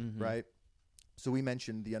sacrifice, right? So we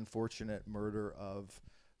mentioned the unfortunate murder of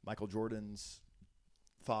Michael Jordan's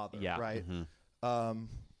father, right?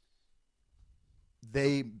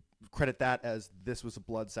 They credit that as this was a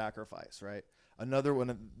blood sacrifice, right? Another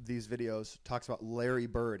one of these videos talks about Larry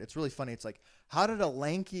Bird. It's really funny. It's like, how did a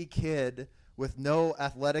lanky kid with no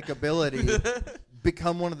athletic ability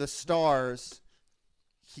become one of the stars?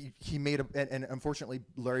 He made and unfortunately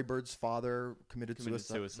Larry Bird's father committed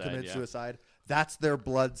suicide. That's their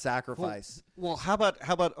blood sacrifice. Well, how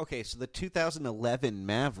about okay, so the 2011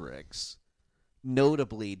 Mavericks,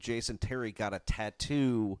 notably Jason Terry got a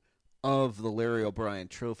tattoo of the Larry O'Brien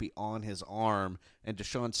trophy on his arm, and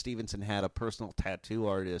Deshaun Stevenson had a personal tattoo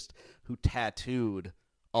artist who tattooed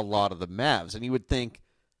a lot of the Mavs. And you would think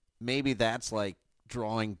maybe that's like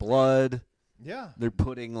drawing blood. Yeah. They're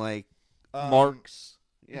putting like marks.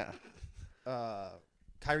 Yeah.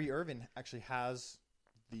 Kyrie Irving actually has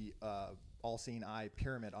the all-seeing eye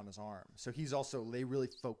pyramid on his arm. So he's also, they really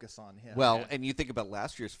focus on him. Well, and you think about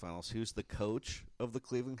last year's finals. Who's the coach of the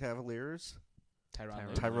Cleveland Cavaliers?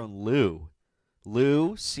 Tyronn Lue.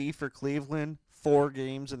 Lue, C for Cleveland. 4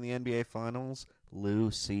 games in the NBA Finals. Lue,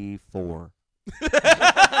 C4.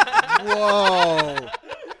 Whoa.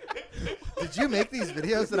 Did you make these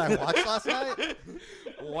videos that I watched last night?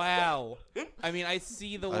 Wow. I mean, I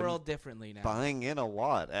see the world differently now. Buying in a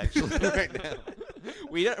lot, actually, right now.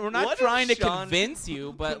 We're not trying to convince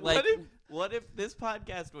you, but like... What if this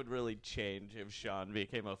podcast would really change if Sean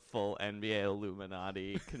became a full NBA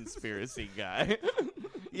Illuminati conspiracy guy?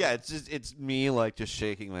 Yeah, it's me like just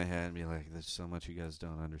shaking my head and be like, "There's so much you guys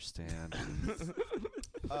don't understand."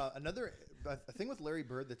 Another thing with Larry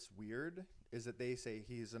Bird that's weird is that they say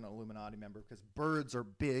he's an Illuminati member because birds are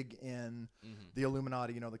big in the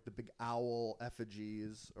Illuminati. You know, like the big owl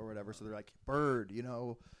effigies or whatever. So they're like bird. You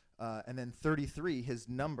know, and then 33, his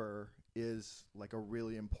number is like a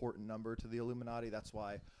really important number to the Illuminati. That's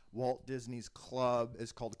why Walt Disney's club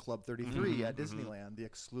is called Club 33 at Disneyland, the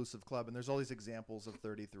exclusive club. And there's all these examples of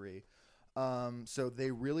 33. So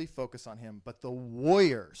they really focus on him. But the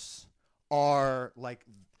Warriors are like,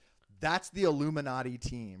 that's the Illuminati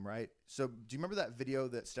team, right? So do you remember that video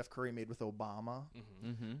that Steph Curry made with Obama?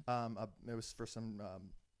 It was for some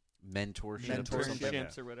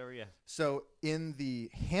mentorships or whatever, yeah. So in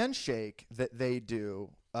the handshake that they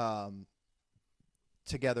do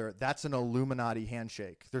together, that's an Illuminati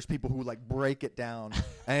handshake. There's people who like break it down,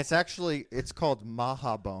 and it's called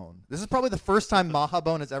Mahabone. This is probably the first time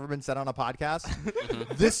Mahabone has ever been said on a podcast.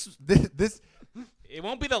 This it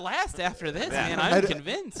won't be the last after this, man. I'm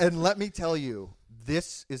convinced. And let me tell you,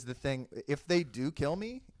 this is the thing. If they do kill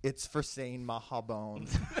me, it's for saying Mahabone.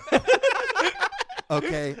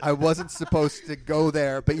 Okay, I wasn't supposed to go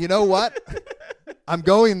there, but you know what? I'm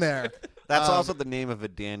going there. That's also the name of a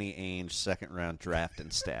Danny Ainge second-round draft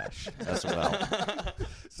and stash as well.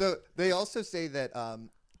 So they also say that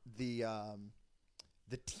the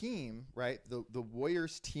team, right, the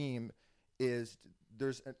Warriors team there's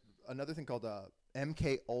another thing called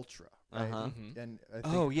MK Ultra, right? And I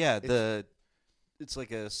think it's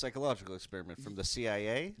like a psychological experiment from the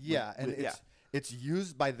CIA. Yeah, and it's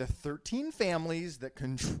used by the 13 families that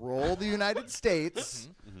control the United States.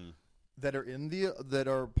 That are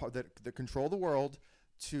that control the world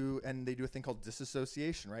and they do a thing called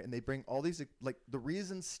disassociation, right? And they bring all these, like, the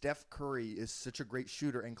reason Steph Curry is such a great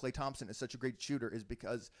shooter and Klay Thompson is such a great shooter is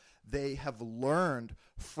because they have learned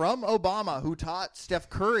from Obama, who taught Steph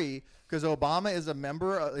Curry, because Obama is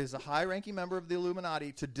a high-ranking member of the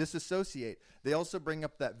Illuminati, to disassociate. They also bring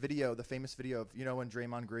up that video, the famous video of, you know, when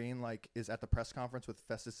Draymond Green like is at the press conference with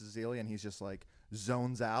Festus Ezeli and he's just like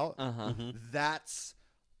zones out. That's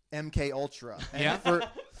MK Ultra. And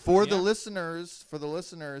for the listeners,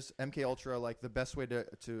 MK Ultra, like the best way to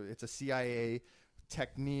it's a CIA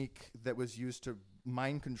technique that was used to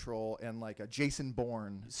mind control, and like a Jason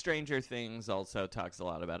Bourne. Stranger Things also talks a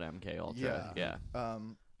lot about MK Ultra. Yeah.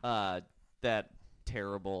 That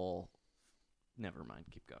terrible. Never mind.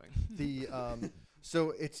 Keep going.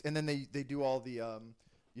 So it's, and then they do all the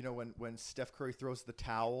you know, when Steph Curry throws the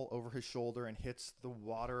towel over his shoulder and hits the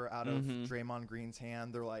water out of Draymond Green's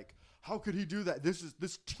hand, they're like, how could he do that?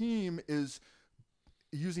 This team is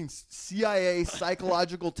using CIA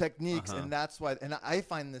psychological techniques, and that's why. And I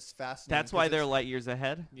find this fascinating. That's why they're light years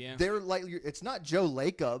ahead. Yeah, they're light. It's not Joe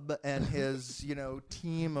Lacob and his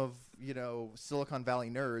team of Silicon Valley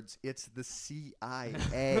nerds. It's the CIA.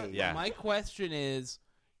 Yeah. My question is,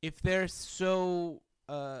 if they're so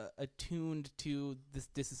attuned to this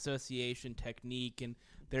disassociation technique and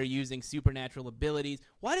they're using supernatural abilities,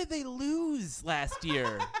 why did they lose last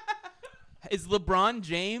year? Is LeBron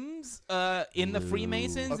James in the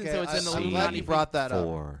Freemasons? Okay, and so it's I'm glad you brought that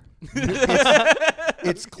up.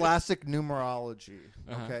 It's classic numerology.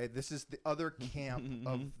 Okay, this is the other camp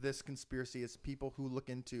of this conspiracy. Is people who look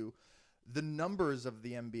into the numbers of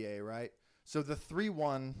the NBA, right? So the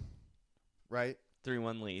 3-1, right?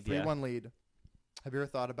 3-1 lead. 3-1 lead. Have you ever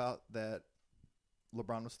thought about that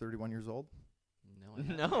LeBron was 31 years old?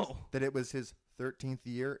 No. That it was his 13th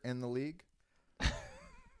year in the league?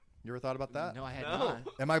 You ever thought about that? No, I had not.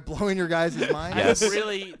 Am I blowing your guys' mind? Yes. I'm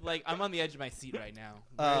really, I'm on the edge of my seat right now.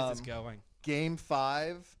 Where is this going? Game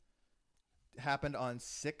 5 happened on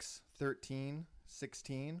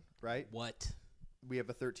 6/13/16, right? What? We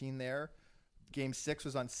have a 13 there. Game 6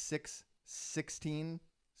 was on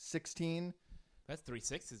 6/16/16. That's 3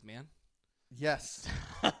 6s, man. Yes.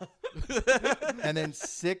 And then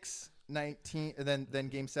 6/19, and then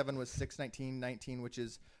Game 7 was 6/19/19, which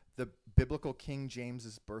is the biblical King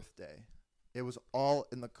James's birthday. It was all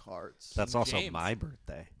in the cards. That's also my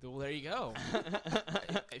birthday. Well, there you go.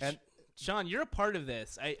 And Sean, you're a part of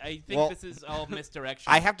this. I think this is all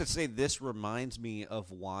misdirection. I have to say, this reminds me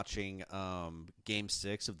of watching Game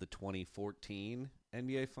 6 of the 2014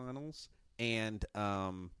 NBA Finals. And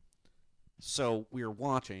so we were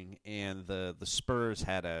watching, and the Spurs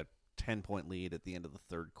had a 10-point lead at the end of the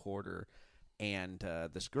third quarter. And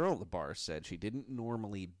this girl at the bar said she didn't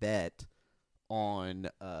normally bet on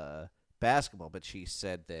basketball, but she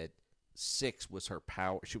said that 6 was her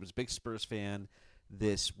power. She was a big Spurs fan.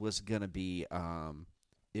 This was going to be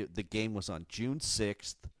the game was on June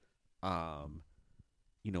 6th.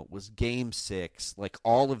 It was Game 6. Like,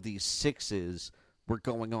 all of these sixes were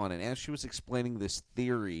going on. And as she was explaining this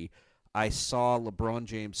theory, I saw LeBron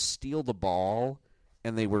James steal the ball,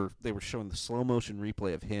 and they were showing the slow-motion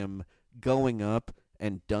replay of him going up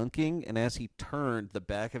and dunking. And as he turned, the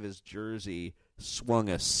back of his jersey swung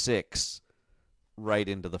a 6 right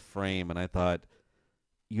into the frame. And I thought,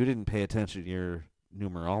 you didn't pay attention to your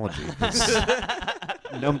numerology.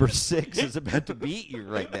 Number 6 is about to beat you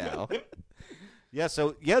right now. Yeah,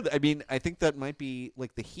 so I mean, I think that might be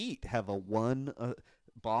like the Heat have a 1.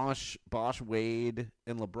 Bosh, Wade,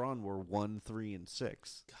 and LeBron were 1, 3, and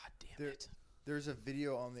 6. God damn it! There's a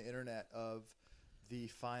video on the internet of the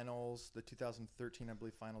finals, the 2013, I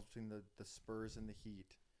believe, finals between the Spurs and the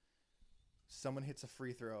Heat. Someone hits a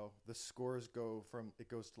free throw. The scores goes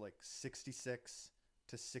to like 66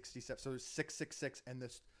 to 67. So there's 666, and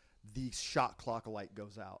the shot clock light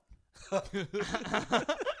goes out.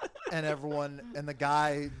 And the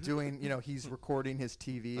guy doing, he's recording his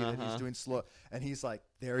TV and he's doing slow, and he's like,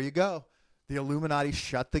 there you go. The Illuminati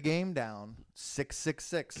shut the game down.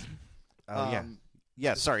 666.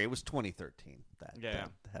 Yeah, sorry, it was 2013 that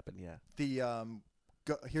happened, yeah.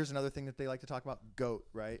 Here's another thing that they like to talk about, GOAT,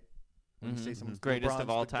 right? When you say someone's greatest LeBron's of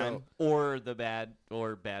all the time, GOAT. or the bad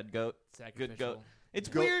GOAT. Good GOAT. It's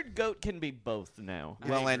weird. GOAT can be both now.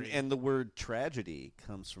 Well, and the word tragedy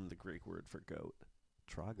comes from the Greek word for goat,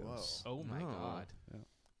 tragos. Whoa. Oh my God.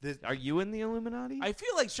 Yeah. Are you in the Illuminati? I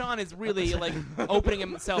feel like Sean is really opening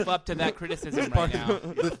himself up to that criticism right now.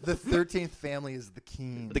 The 13th family is the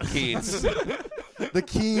Keens. The Keens. The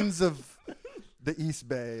Keens of the East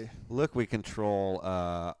Bay. Look, we control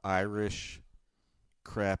Irish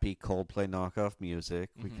crappy Coldplay knockoff music.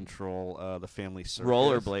 We control the family circus.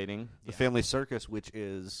 Rollerblading. The family circus, which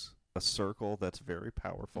is a circle that's very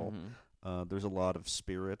powerful. There's a lot of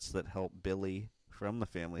spirits that help Billy from the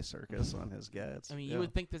family circus on his gets. I mean, you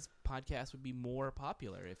would think this podcast would be more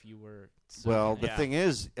popular if you were... the thing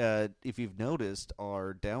is, if you've noticed,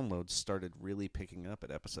 our downloads started really picking up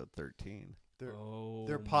at episode 13.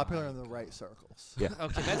 They're popular in the right circles. Yeah.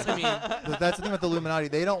 Okay, that's the thing with the Illuminati.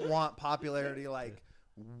 They don't want popularity like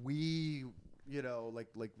we,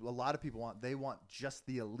 like a lot of people want. They want just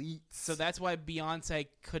the elites. So that's why Beyonce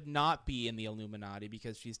could not be in the Illuminati,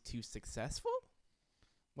 because she's too successful?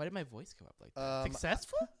 Why did my voice come up like that?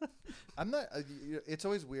 Successful? I'm not. It's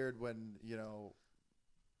always weird when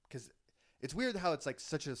because it's weird how it's like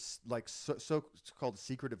such a so-called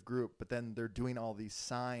secretive group, but then they're doing all these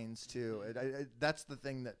signs too. That's the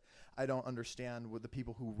thing that I don't understand with the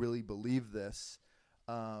people who really believe this.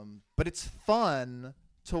 But it's fun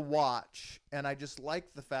to watch, and I just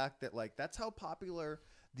like the fact that that's how popular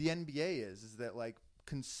the NBA is that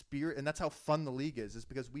and that's how fun the league is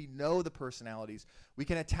because we know the personalities. We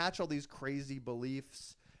can attach all these crazy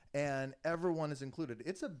beliefs, and everyone is included.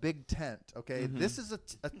 It's a big tent, okay? This is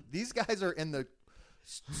these guys are in the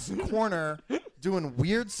corner doing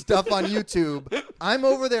weird stuff on YouTube. I'm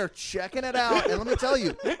over there checking it out, and let me tell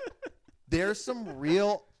you, there's some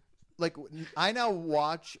real I now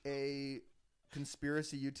watch a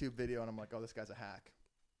conspiracy YouTube video, and I'm like, oh, this guy's a hack.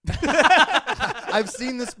 I've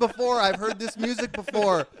seen this before. I've heard this music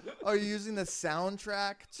before. Are you using the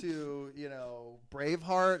soundtrack to,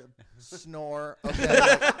 Braveheart? Snore.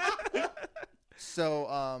 Okay. So,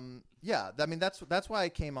 I mean, that's why I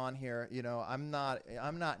came on here. I'm not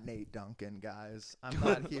Nate Duncan, guys. I'm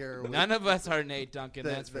not here. None of us are Nate Duncan.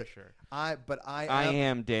 That's for sure. I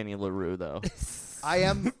am Danny LaRue, though. I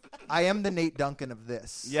am the Nate Duncan of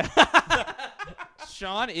this. Yeah.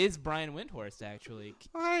 Sean is Brian Windhorst, actually.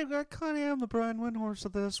 I kind of am the Brian Windhorst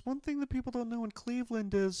of this. One thing that people don't know in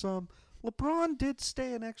Cleveland is LeBron did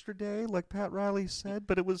stay an extra day, like Pat Riley said,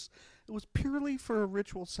 but it was purely for a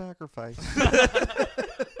ritual sacrifice.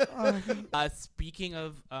 Speaking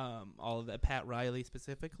of all of that, Pat Riley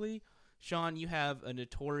specifically, Sean, you have a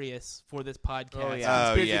notorious for this podcast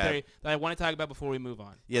conspiracy theory that I want to talk about before we move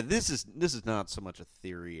on. Yeah, this is not so much a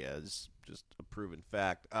theory as just a proven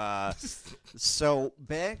fact. So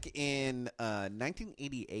back in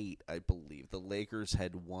 1988, I believe, the Lakers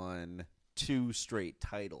had won 2 straight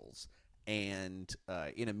titles. And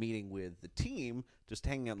in a meeting with the team, just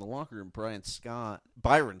hanging out in the locker room, Byron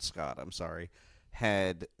Scott,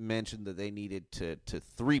 had mentioned that they needed to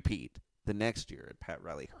three-peat the next year. And Pat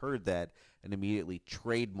Riley heard that and immediately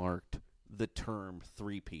trademarked the term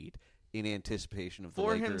three-peat in anticipation of the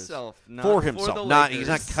Lakers. For himself. He's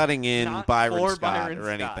not cutting in Byron Scott or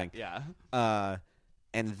anything. Yeah.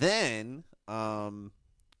 And then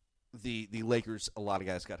the Lakers, a lot of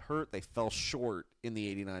guys got hurt. They fell short in the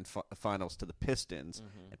 89 finals to the Pistons.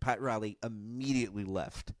 And Pat Riley immediately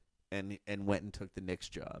left and went and took the Knicks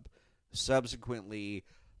job. Subsequently,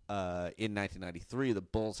 in 1993, the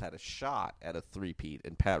Bulls had a shot at a three-peat,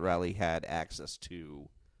 and Pat Riley had access to,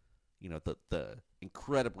 the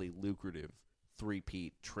incredibly lucrative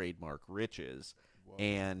three-peat trademark riches. Whoa.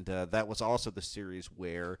 And that was also the series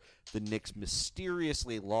where the Knicks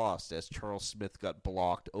mysteriously lost as Charles Smith got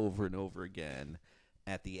blocked over and over again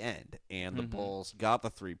at the end. And the Bulls got the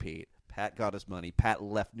three-peat. Pat got his money. Pat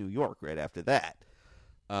left New York right after that.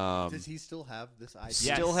 Does he still have this idea?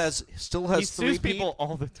 Yes. Still has he sues people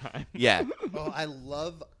all the time. Yeah. Oh, I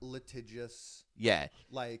love litigious. Yeah.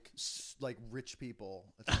 Like rich people.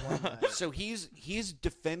 It's one So he's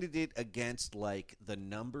defended it against like the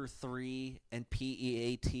number 3 and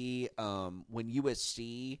PEAT. When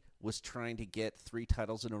USC was trying to get 3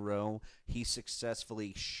 titles in a row, he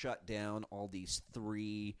successfully shut down all these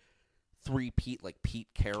three Pete, like Pete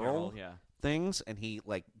Carroll things, and he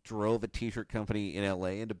like drove a T-shirt company in LA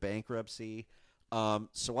into bankruptcy.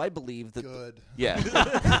 So I believe that yeah,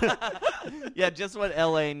 just what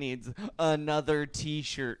LA needs, another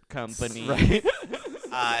T-shirt company. Right.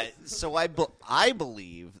 So I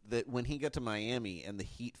believe that when he got to Miami and the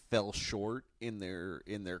Heat fell short in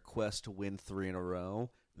their quest to win 3 in a row,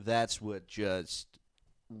 that's what just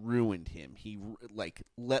ruined him. He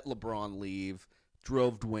let LeBron leave,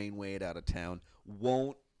 drove Dwayne Wade out of town,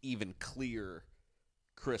 won't even clear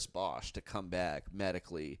Chris Bosh to come back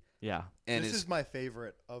medically. Yeah. And this is my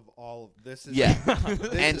favorite of all of this. And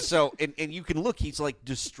you can look, he's like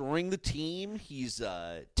destroying the team. He's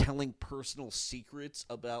telling personal secrets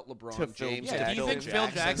about LeBron James. Do you think Phil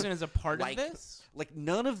Jackson is a part of this? Like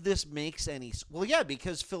none of this makes any well, yeah,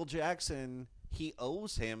 because Phil Jackson, he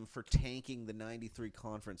owes him for tanking the 93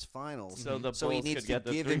 conference finals. So he needs to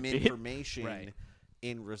give him information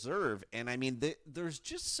in reserve. And I mean, there's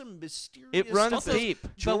just some mysterious It runs stuff. deep.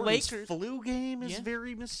 The Lakers flu game is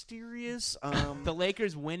very mysterious. The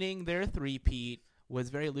Lakers winning their three-peat was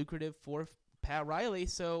very lucrative for Pat Riley,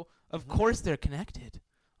 so of course they're connected.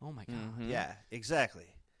 Oh my God. Yeah,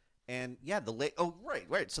 exactly. And yeah,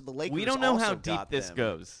 right. So the Lakers. We don't know also how deep this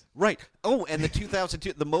goes. Right. Oh, and the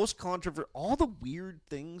 2002, the most controversial, all the weird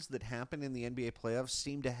things that happen in the NBA playoffs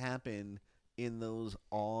seem to happen in those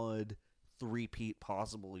odd three-peat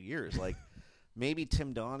possible years. Like maybe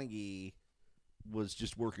Tim Donaghy was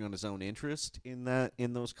just working on his own interest in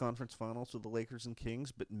those conference finals with the Lakers and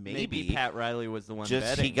Kings, but maybe Pat Riley was the one just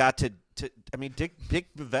betting. He got to I mean, Dick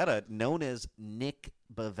Bavetta, known as Nick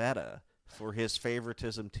Bavetta for his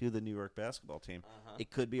favoritism to the New York basketball team. It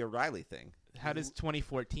could be a Riley thing. How does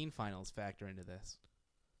 2014 finals factor into this?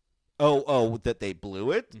 Oh, that they blew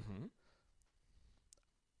it?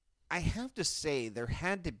 I have to say, there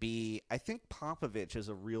had to be, I think Popovich is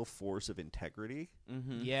a real force of integrity.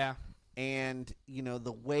 Yeah. And,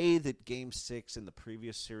 the way that Game 6 in the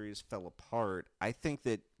previous series fell apart, I think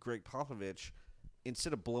that Greg Popovich,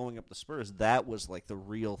 instead of blowing up the Spurs, that was like the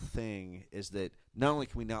real thing, is that not only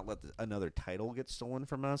can we not let another title get stolen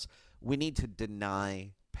from us, we need to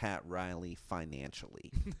deny Pat Riley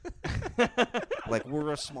financially. Like,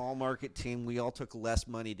 we're a small market team. We all took less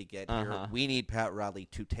money to get here. We need Pat Riley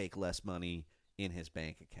to take less money in his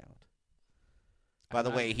bank account. By the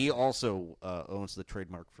way, he also owns the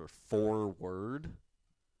trademark for 4-word.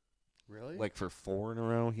 Really? Like for 4 in a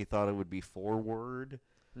row. He thought it would be 4-word.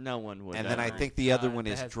 No one would. And then I think the other one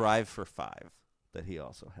is Drive for 5 that he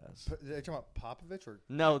also has. Are you talking about Popovich or?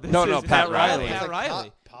 No, this is Pat Riley. Pat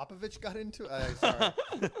Riley. Popovich got into it? Sorry.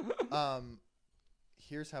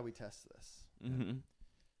 Here's how we test this.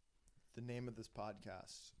 The name of this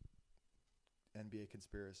podcast, NBA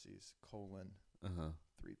Conspiracies,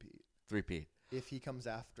 three-peat. Three-peat. If he comes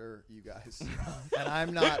after you guys, and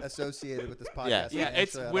I'm not associated with this podcast. Yeah,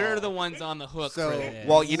 we're the ones on the hook. So, for this.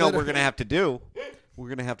 Well, what we're going to have to do? We're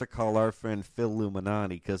going to have to call our friend Phil Luminati,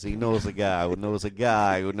 because he knows a guy who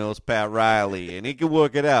knows Pat Riley, and he can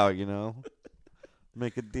work it out,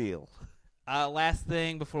 Make a deal. Last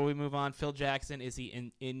thing before we move on, Phil Jackson, is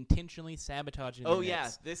he intentionally sabotaging the Knicks? Yeah,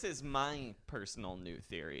 this is my personal new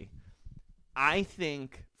theory. I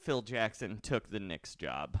think Phil Jackson took the Knicks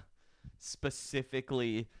job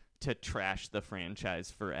specifically to trash the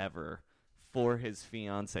franchise forever for his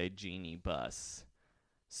fiancée Jeannie Buss,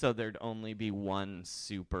 so there'd only be one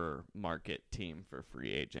super market team for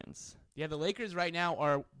free agents. Yeah, the Lakers right now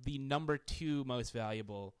are the number 2 most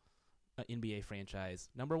valuable NBA franchise.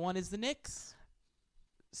 Number 1 is the Knicks.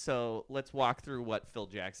 So let's walk through what Phil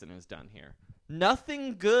Jackson has done here.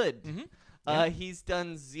 Nothing good. Mm-hmm.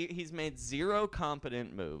 He's made 0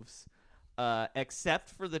 competent moves, except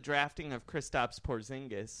for the drafting of Kristaps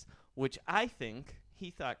Porzingis, which I think he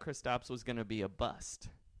thought Kristaps was going to be a bust.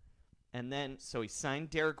 And then, so he signed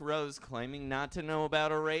Derrick Rose, claiming not to know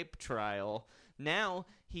about a rape trial. Now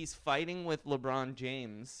he's fighting with LeBron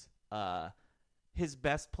James, his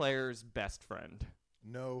best player's best friend.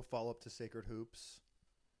 No follow-up to Sacred Hoops.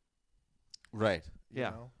 Right. You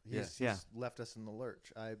know? He's left us in the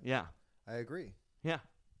lurch. I agree. Yeah.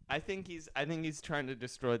 I think he's trying to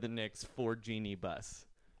destroy the Knicks for Jeannie Buss.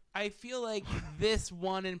 I feel like this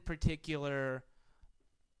one in particular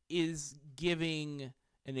is giving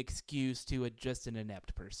an excuse to just an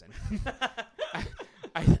inept person.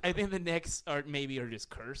 I think the Knicks are just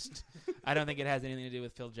cursed. I don't think it has anything to do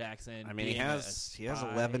with Phil Jackson. I mean, he has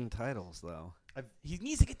 11 titles though. He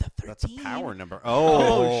needs to get to 13. That's a power number.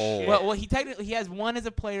 Oh shit. Well, he has 1 as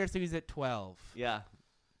a player, so he's at 12. Yeah.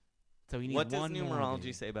 So he needs what one does more,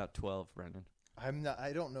 numerology say about 12, Brendan?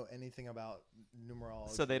 I don't know anything about numerology.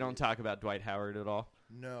 So they don't talk about Dwight Howard at all?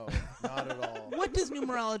 No, not at all. What does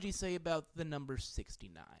numerology say about the number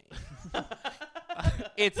 69?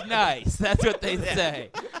 It's nice. That's what they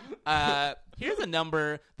say. Here's a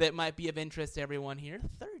number that might be of interest to everyone here.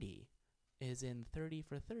 30 is in 30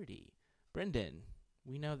 for 30. Brendan,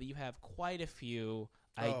 we know that you have quite a few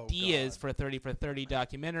ideas for 30 for 30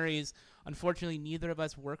 documentaries. Unfortunately, neither of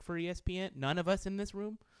us work for ESPN. None of us in this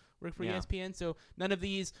room work for ESPN, so none of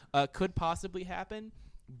these could possibly happen.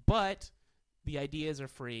 But the ideas are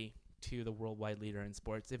free to the worldwide leader in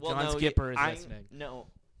sports. If John Skipper is listening. No,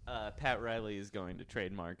 Pat Riley is going to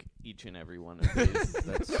trademark each and every one of these.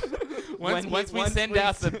 once we send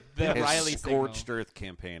out the Riley scorched earth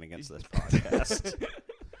campaign against this podcast.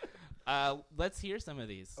 Let's hear some of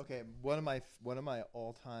these. Okay, one of my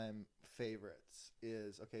all-time favorites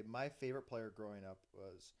is my favorite player growing up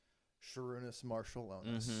was Sharunas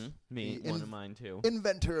Marshalonis. Mm-hmm. One of mine too.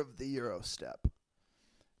 Inventor of the Euro step,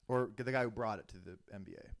 or the guy who brought it to the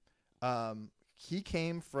NBA. He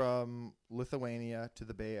came from Lithuania to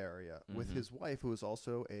the Bay Area with his wife, who was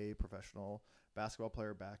also a professional basketball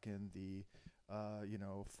player back in the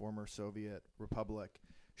former Soviet Republic.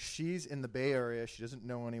 She's in the Bay Area. She doesn't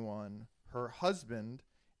know anyone. Her husband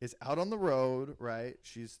is out on the road, right?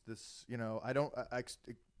 She's this,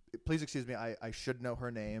 please excuse me. I should know her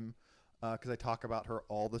name because I talk about her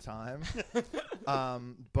all the time.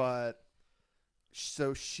 But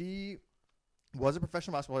so she was a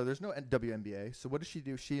professional basketball player. There's no WNBA. So what does she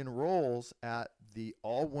do? She enrolls at the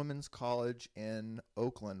all-women's college in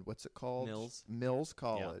Oakland. What's it called? Mills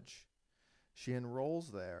College. Yeah. She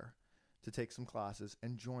enrolls there to take some classes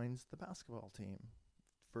and joins the basketball team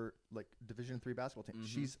for Division III basketball team. Mm-hmm.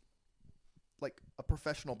 She's like a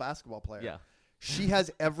professional basketball player. Yeah. She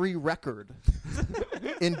has every record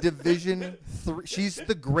in Division III. She's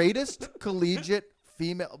the greatest collegiate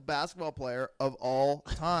female basketball player of all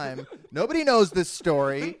time. Nobody knows this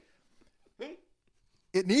story.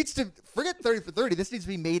 It needs to forget 30 for 30. This needs to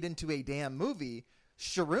be made into a damn movie.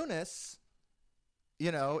 Sharunas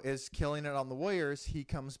is killing it on the Warriors. He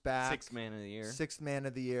comes back. Sixth man of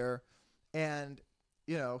the year. And,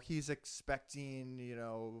 he's expecting,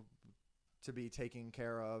 to be taken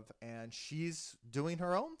care of. And she's doing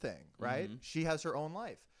her own thing, right? Mm-hmm. She has her own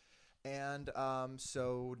life. And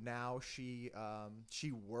so now she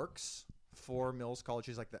works for Mills College.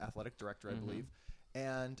 She's like the athletic director, I believe.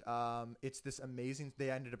 And it's this amazing – they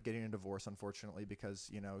ended up getting a divorce, unfortunately, because,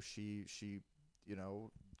 she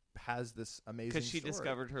has this amazing because she story.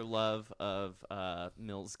 Discovered her love of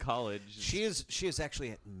Mills College. She is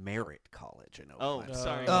actually at Merritt College in Oakland. Oh,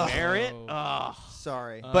 sorry. Merritt? Oh.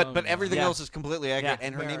 Sorry. But everything else is completely accurate,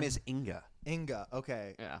 and her name is Inga. Inga,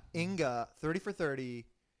 okay. Yeah. Inga, 30 for 30.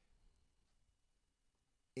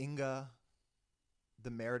 Inga, the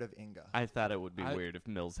merit of Inga. I thought it would be weird if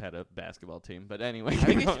Mills had a basketball team, but anyway.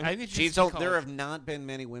 I think there have not been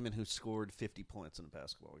many women who scored 50 points in a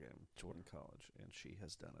basketball game at Jordan College, and she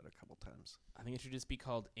has done it a couple times. I think it should just be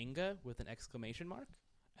called Inga with an exclamation mark,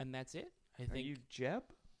 and that's it. I think. Are you Jeb?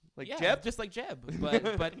 Jeb? Just like Jeb,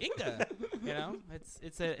 but Inga. You know,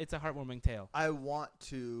 it's a heartwarming tale. I want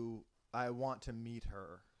to meet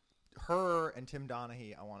her. Her and Tim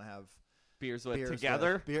Donaghy, I want to have beers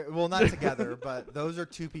together. Well, not together, but those are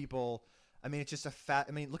two people. I mean, it's just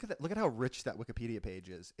look at how rich that Wikipedia page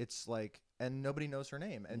is. It's like, and nobody knows her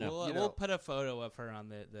name. And we'll put a photo of her on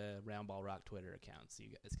the Roundball Rock Twitter account so you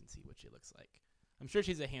guys can see what she looks like. I'm sure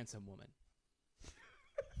she's a handsome woman.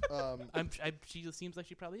 She seems like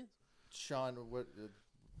she probably is. Sean, what do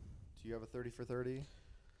you have a 30 for 30?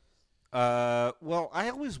 Well, I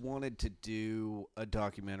always wanted to do a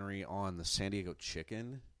documentary on the San Diego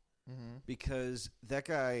Chicken because that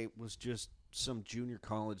guy was just some junior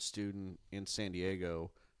college student in San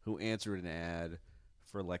Diego who answered an ad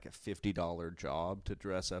for like a $50 job to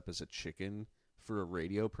dress up as a chicken for a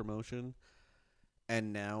radio promotion.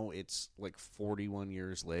 And now it's like 41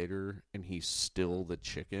 years later and he's still the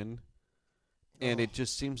chicken. And it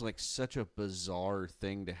just seems like such a bizarre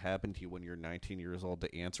thing to happen to you when you're 19 years old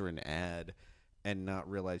to answer an ad and not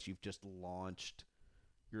realize you've just launched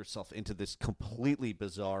yourself into this completely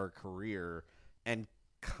bizarre career and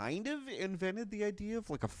kind of invented the idea of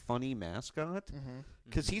like a funny mascot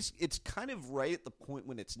because it's kind of right at the point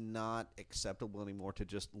when it's not acceptable anymore to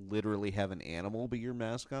just literally have an animal be your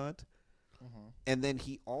mascot. And then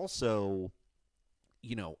he also,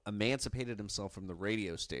 emancipated himself from the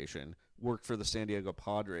radio station, worked for the San Diego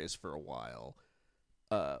Padres for a while,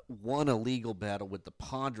 won a legal battle with the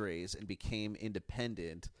Padres and became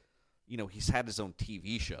independent. He's had his own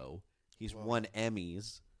TV show. He's won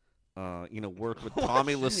Emmys. Worked with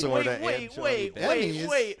Tommy Lasorda wait,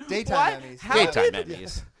 Daytime Emmys. Daytime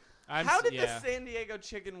Emmys. How did the San Diego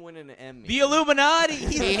Chicken win an Emmy? The Illuminati.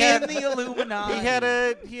 He's in the Illuminati.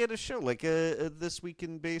 He had a show like This Week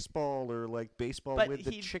in Baseball or like Baseball with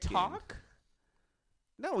the Chicken. But he'd talk?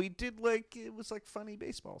 No, he did it was like funny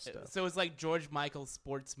baseball stuff. So it was like George Michael's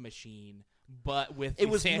Sports Machine, but with It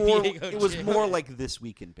was more like This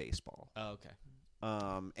Week in Baseball. Oh, okay.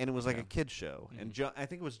 And it was like a kid's show, and I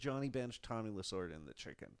think it was Johnny Bench, Tommy Lasorda, and the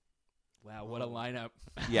Chicken. Wow, what a lineup!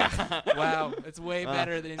 Yeah, wow, it's way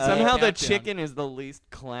better than somehow the Chicken is the least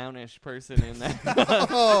clownish person in that.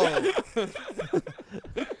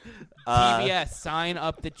 TBS, sign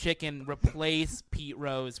up the Chicken, replace Pete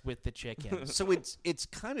Rose with the Chicken. So it's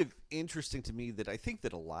kind of interesting to me that I think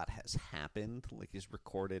that a lot has happened, like he's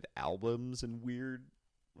recorded albums and weird,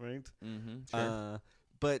 right? Sure.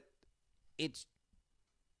 But it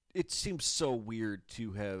seems so weird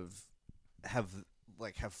to have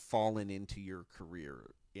fallen into your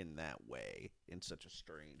career in that way, in such a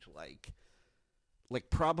strange like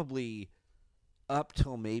probably up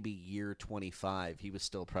till maybe year 25 he was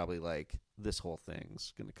still probably like, this whole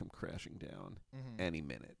thing's gonna come crashing down any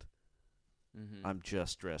minute. I'm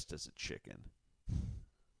just dressed as a chicken.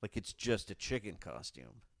 Like it's just a chicken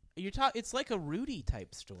costume. It's like a Rudy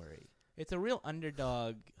type story. It's a real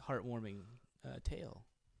underdog, heartwarming tale.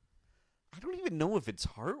 I don't even know if it's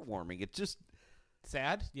heartwarming. It's just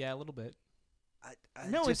sad. Yeah, a little bit.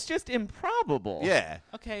 It's just improbable. Yeah.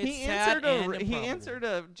 Okay. He answered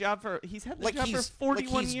a job for. He's had the job for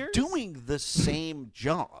 41 years. He's doing the same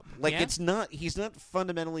job. Like it's not. He's not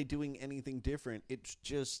fundamentally doing anything different. It's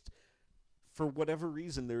just, for whatever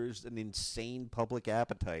reason, there's an insane public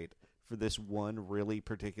appetite for this one really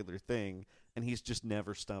particular thing, and he's just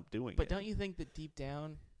never stopped doing it. But don't you think that deep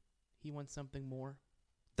down, he wants something more?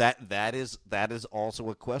 That is also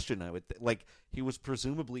a question. I would like. He was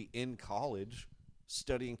presumably in college,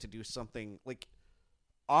 studying to do something like.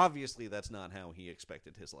 Obviously, that's not how he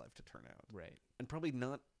expected his life to turn out. Right. And probably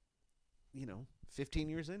not. 15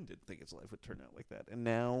 years in, didn't think his life would turn out like that. And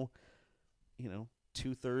now,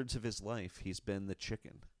 2/3 of his life, he's been the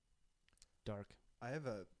chicken. Dark. I have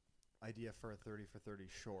a idea for a 30 for 30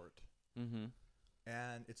 short.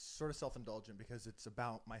 And it's sort of self-indulgent because it's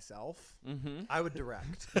about myself. I would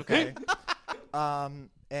direct. Okay.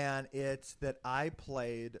 And it's that I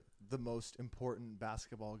played the most important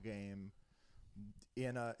basketball game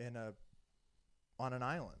on an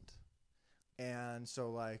island. And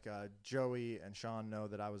so like Joey and Sean know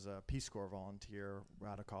that I was a Peace Corps volunteer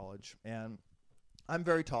out of college. And I'm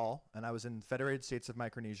very tall, and I was in Federated States of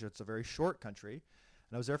Micronesia. It's a very short country.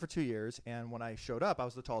 And I was there for 2 years, and when I showed up, I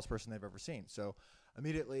was the tallest person they've ever seen. So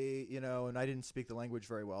immediately, and I didn't speak the language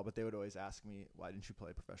very well, but they would always ask me, why didn't you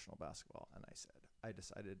play professional basketball? And I said, I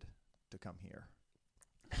decided to come here.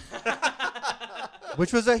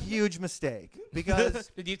 Which was a huge mistake,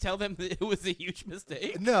 because... Did you tell them that it was a huge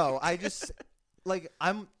mistake? No, I just,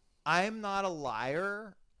 I'm not a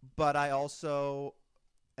liar, but I also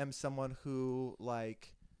am someone who,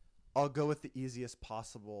 I'll go with the easiest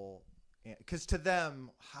possible because to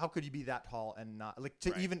them, how could you be that tall and not like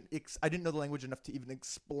to even? I didn't know the language enough to even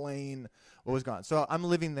explain what was going on. So I'm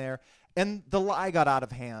living there, and the lie got out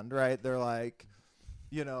of hand. Right? They're like,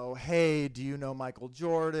 hey, do you know Michael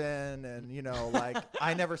Jordan? And like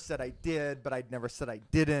I never said I did, but I never said I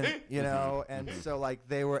didn't. And so like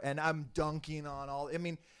they were, and I'm dunking on all. I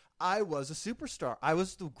mean, I was a superstar. I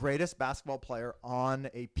was the greatest basketball player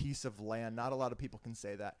on a piece of land. Not a lot of people can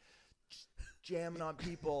say that. Jamming on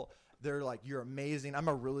people. They're like, you're amazing. I'm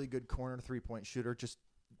a really good corner 3-point shooter. Just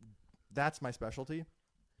that's my specialty.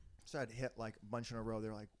 So I'd hit like a bunch in a row.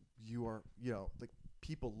 They're like, you are, like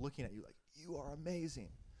people looking at you like, you are amazing.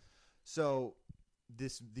 So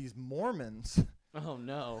these Mormons. Oh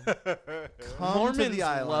no. Mormons to the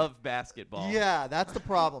island. Love basketball. Yeah, that's the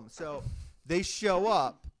problem. So they show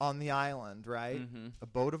up on the island, right? Mm-hmm. A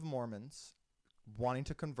boat of Mormons wanting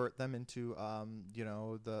to convert them into,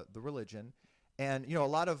 the religion. And, a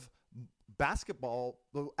lot of basketball,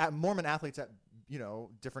 Mormon athletes at,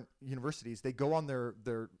 different universities, they go on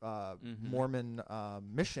their Mormon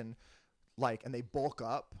mission, and they bulk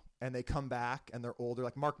up and they come back and they're older.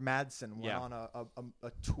 Like Mark Madsen went on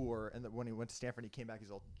a tour, and when he went to Stanford, he came back,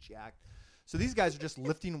 he's all jacked. So these guys are just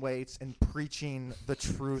lifting weights and preaching the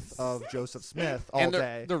truth of Joseph Smith all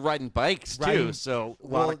day. They're riding bikes too, so a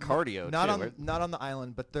lot of cardio. Not on the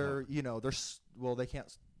island, but they're they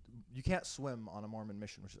can't. You can't swim on a Mormon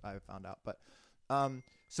mission, which I found out. But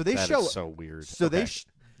so they show. Is so weird. So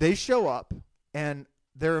they show up, and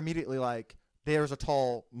they're immediately like, there's a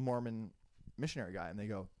tall Mormon missionary guy, and they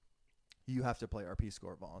go, you have to play our Peace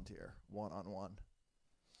Corps volunteer 1-on-1.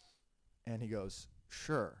 And he goes,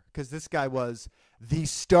 sure, because this guy was the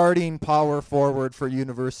starting power forward for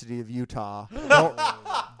University of Utah.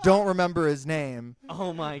 Don't remember his name.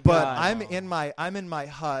 Oh my god! But I'm in my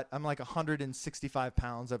hut. I'm like 165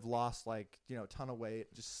 pounds. I've lost a ton of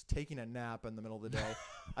weight. Just taking a nap in the middle of the day.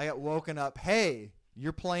 I got woken up. Hey,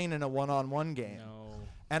 you're playing in a 1-on-1 game. No.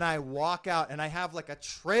 And I walk out, and I have like a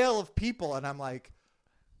trail of people, and I'm like,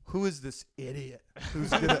 who is this idiot?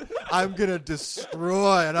 I'm gonna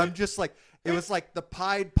destroy? And I'm just like. It was like the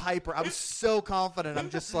Pied Piper. I was so confident. I'm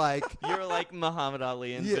just like... You're like Muhammad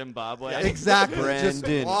Ali in Zimbabwe. Exactly.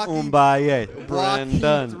 Brandon Umbaye.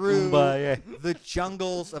 Brandon through the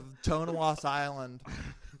jungles of Tonawas Island.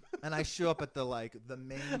 And I show up at the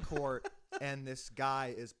main court, and this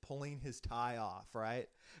guy is pulling his tie off, right?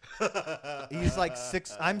 He's like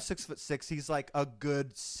I'm 6'6". He's like a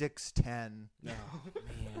good 6'10". No,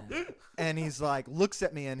 man. And he's like, looks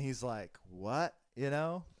at me, and he's like, what?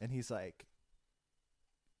 And he's like,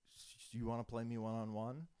 you want to play me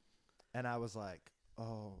 1-on-1? And I was like,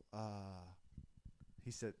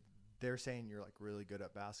 he said, they're saying you're like really good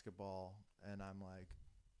at basketball. And I'm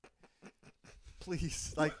like,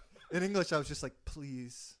 please, like in English, I was just like,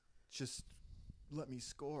 please just let me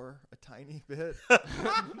score a tiny bit.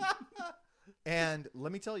 And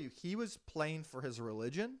let me tell you, he was playing for his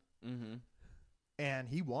religion. Mm-hmm. And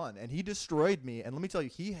he won, and he destroyed me. And let me tell you,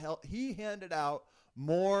 he handed out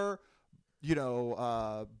more,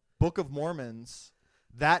 Book of Mormons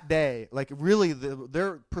that day. Like really,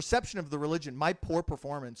 their perception of the religion. My poor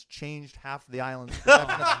performance changed half the island's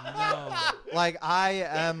perception. No. Like I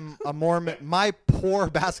am a Mormon. My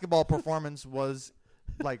poor basketball performance was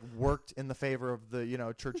worked in the favor of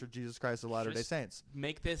the Church of Jesus Christ of Latter-day Saints.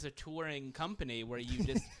 Make this a touring company where you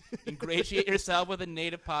just ingratiate yourself with a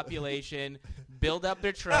native population, build up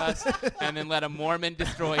their trust, and then let a Mormon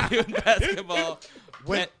destroy you in basketball.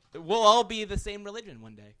 We'll all be the same religion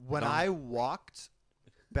one day. When I walked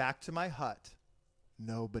back to my hut,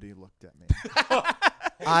 nobody looked at me.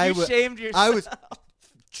 You shamed yourself. I was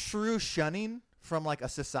true shunning from a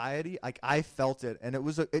society. I felt it, and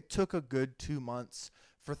it took a good 2 months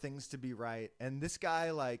for things to be right. And this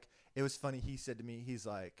guy, it was funny. He said to me, he's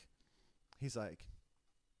like,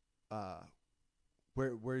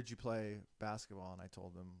 where did you play basketball? And I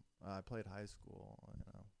told him I played high school.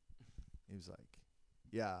 He was like,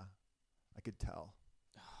 yeah, I could tell.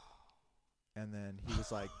 And then he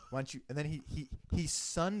was like, why don't you? And then he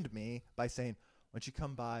sunned me by saying, why don't you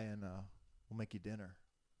come by and we'll make you dinner.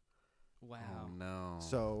 Wow. Oh, no.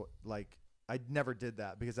 So I never did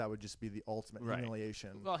that because that would just be the ultimate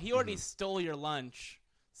humiliation. Well, he already stole your lunch,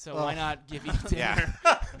 so why not give you dinner?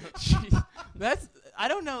 I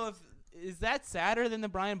don't know is that sadder than the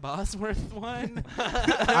Brian Bosworth one?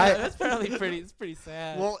 That's probably pretty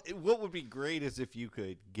sad. Well, what would be great is if you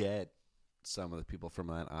could get some of the people from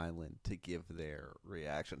that island to give their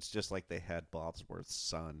reactions, just like they had Bosworth's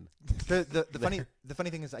son. The funny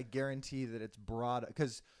thing is, I guarantee that it's broad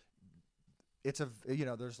because it's a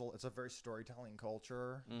very storytelling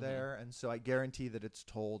culture there, and so I guarantee that it's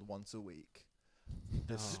told once a week.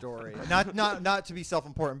 This story, not to be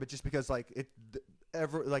self-important, but just because like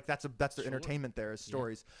that's their entertainment there is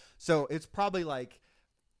stories. Yeah. So it's probably like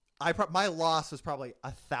my loss was probably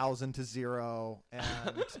 1,000-0,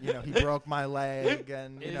 and he broke my leg,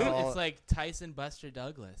 and it's like Tyson Buster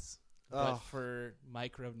Douglas. But for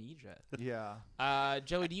Micronesia. Yeah.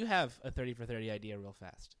 Joey, do you have a 30 for 30 idea real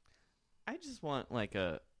fast? I just want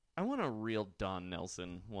I want a real Don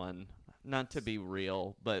Nelson one. Not to be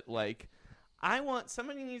real, but like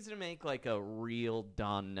somebody needs to make like a real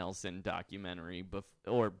Don Nelson documentary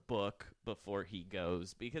or book before he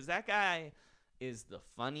goes, because that guy is the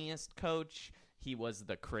funniest coach. He was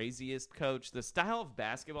the craziest coach. The style of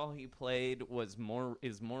basketball he played is more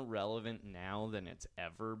relevant now than it's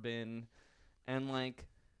ever been. And like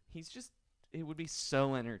it would be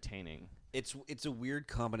so entertaining. It's a weird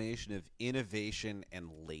combination of innovation and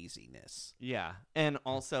laziness. Yeah. And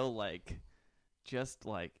also like just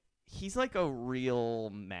like he's like a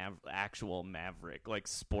real actual maverick, like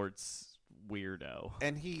sports weirdo.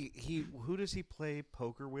 And he who does he play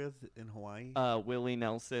poker with in Hawaii? Willie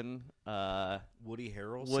Nelson, Woody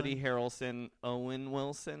Harrelson, Owen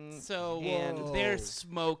Wilson. So they're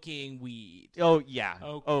smoking weed. Oh yeah.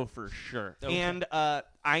 Okay. Oh for sure. Okay. And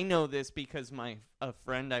I know this because a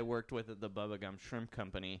friend I worked with at the Bubba Gump Shrimp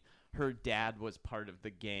Company, her dad was part of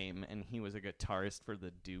the game, and he was a guitarist for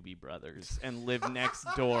the Doobie Brothers, and lived next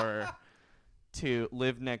door to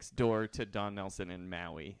Don Nelson in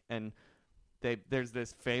Maui. And there's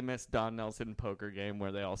this famous Don Nelson poker game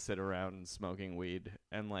where they all sit around and smoking weed.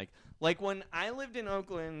 And like when I lived in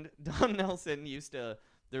Oakland, Don Nelson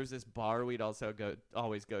there was this bar we'd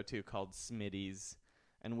always go to called Smitty's.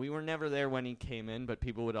 And we were never there when he came in, but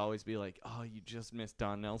people would always be like, "Oh, you just missed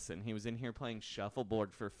Don Nelson. He was in here playing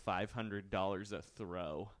shuffleboard for $500 a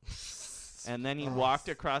throw." And then he walked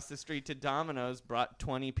across the street to Domino's, brought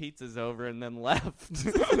 20 pizzas over, and then left.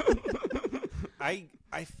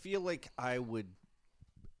 I feel like I would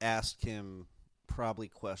ask him probably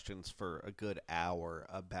questions for a good hour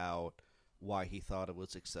about why he thought it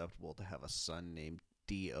was acceptable to have a son named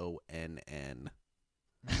Donn.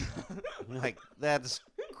 Like, that's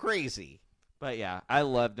crazy. But yeah, I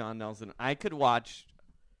love Don Nelson. I could watch.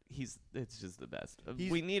 It's just the best.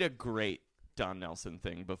 We need a great Don Nelson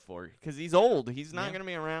thing because he's old. He's not going to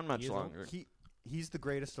be around much longer. He's the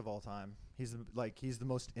greatest of all time. He's the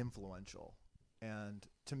most influential. And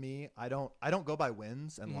to me, I don't go by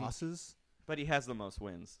wins and losses. But he has the most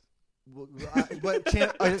wins.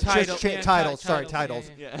 Titles. Sorry,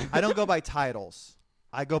 titles. Yeah. I don't go by titles.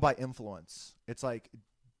 I go by influence. It's like,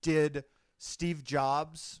 did Steve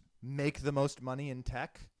Jobs make the most money in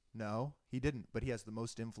tech? No, he didn't, but he has the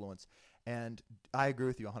most influence. And I agree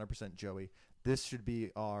with you 100%, Joey. This should be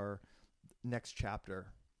our next chapter.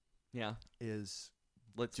 Yeah.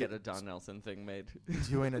 Let's get a Don Nelson thing made.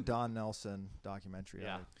 Doing a Don Nelson documentary.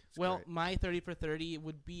 Yeah. Well, great. my 30 for 30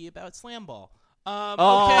 would be about slam ball.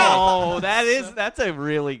 Okay. That's a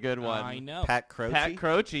really good one. I know. Pat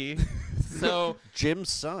Croce. So Jim's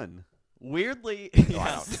son. Weirdly,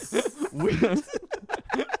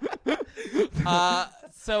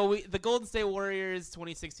 so the Golden State Warriors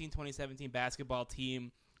 2016-2017 basketball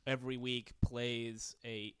team every week plays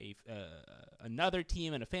another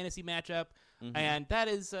team in a fantasy matchup, and that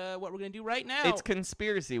is what we're going to do right now. It's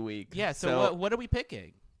conspiracy week. Yeah. So what are we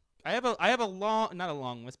picking? I have a long, not a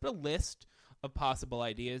long list, but a list of possible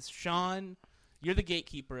ideas. Sean, you're the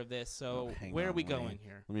gatekeeper of this, so where are we going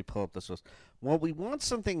here? Let me pull up this list. Well, we want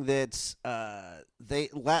something that's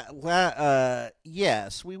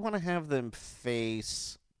yes, we want to have them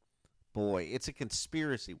face. Boy, it's a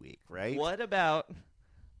conspiracy week, right? What about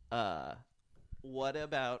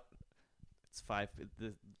it's five?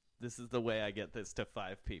 This is the way I get this to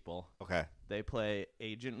 5 people. Okay. They play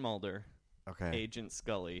Agent Mulder. Okay. Agent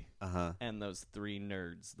Scully. And those 3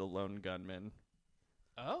 nerds, the lone gunmen.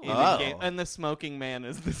 Oh. And the smoking man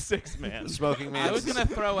is the 6th man. The smoking man. I was going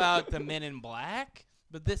to throw out the Men in Black,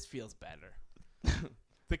 but this feels better.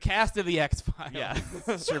 The cast of the X-Files. Yeah.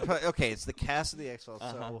 Okay, it's the cast of the X-Files.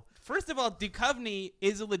 So first of all, Duchovny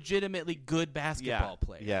is a legitimately good basketball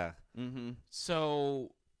player. Yeah. Mm-hmm.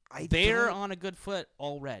 So they're on a good foot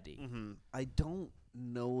already. Mm-hmm. I don't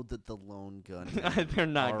know that the lone gun they're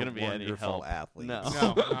not going to be any help. Athletes. No,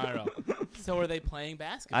 not at all. So are they playing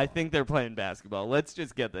basketball? I think they're playing basketball. Let's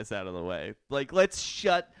just get this out of the way. Like, let's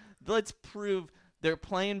prove they're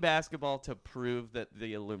playing basketball to prove that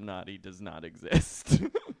the Illuminati does not exist.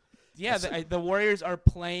 Yeah, the Warriors are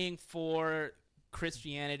playing for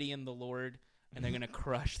Christianity and the Lord. and they're gonna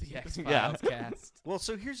crush the X-Files cast. Well,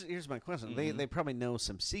 so here's my question. They probably know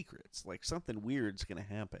some secrets. Like something weird's gonna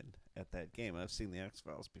happen at that game. I've seen the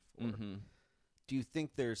X-Files before. Do you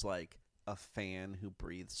think there's like a fan who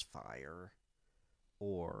breathes fire,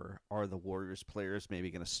 or are the Warriors players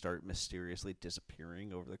maybe gonna start mysteriously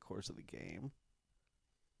disappearing over the course of the game?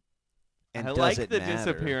 And I does like it the matter?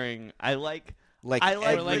 disappearing. I like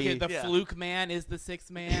the fluke man is the sixth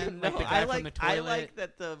man. Like the guy from the toilet. I like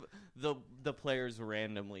that the players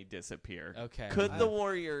randomly disappear. Okay. Could the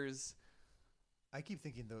Warriors? I keep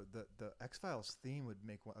thinking the X-Files theme would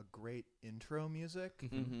make a great intro music.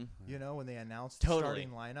 You know, when they announce the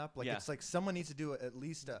starting lineup, like it's like someone needs to do at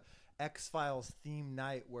least a X-Files theme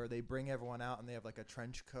night where they bring everyone out and they have like a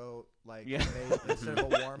trench coat, like instead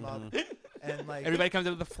of a warm up. And like everybody comes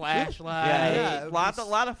up with a flashlight. A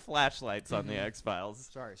lot of flashlights on the X-Files.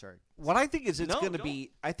 Sorry. What I think is it's going to be.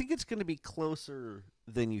 I think it's going to be closer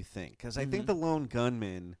than you think, because I think the lone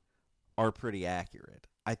gunmen are pretty accurate.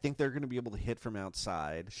 I think they're going to be able to hit from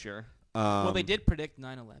outside. Sure. Well, they did predict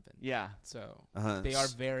 9/11. Yeah. So they are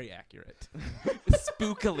very accurate.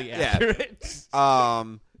 Spookily accurate.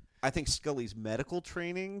 I think Scully's medical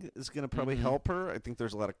training is going to probably help her. I think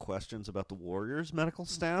there's a lot of questions about the Warriors' medical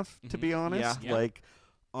staff, to be honest. Yeah. Like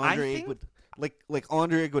Andre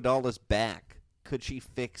Iguodala's back. Could she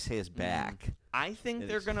fix his back? I think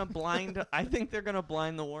they're gonna blind. I think they're gonna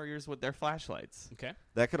blind the Warriors with their flashlights. Okay,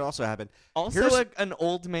 that could also happen. Also, an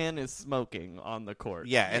old man is smoking on the court.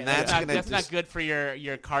 Yeah, and that's not good for your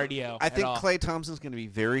cardio. I think Klay Thompson's going to be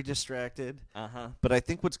very distracted. But I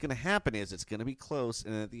think what's going to happen is it's going to be close,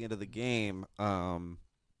 and at the end of the game,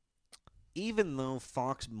 even though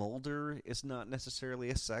Fox Mulder is not necessarily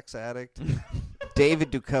a sex addict,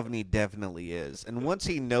 David Duchovny definitely is. And once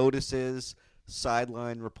he notices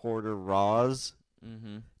sideline reporter Roz,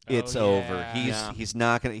 it's over. He's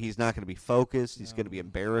not gonna be focused. He's gonna be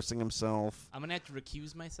embarrassing himself. I'm gonna have to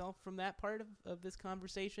recuse myself from that part of this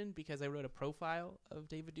conversation because I wrote a profile of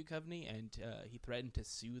David Duchovny and he threatened to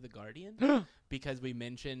sue the Guardian because we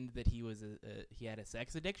mentioned that he had a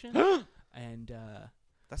sex addiction and.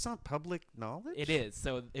 That's not public knowledge? It is.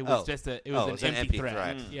 So it was an empty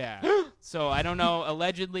threat. Yeah. So I don't know.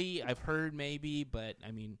 Allegedly, I've heard maybe, but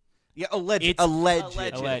I mean. Yeah,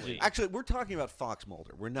 allegedly. Actually, we're talking about Fox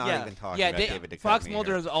Mulder. We're not even talking about David Duchovny. Fox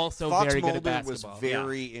Mulder is also very good at basketball. Fox Mulder was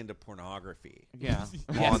very into pornography. Yeah.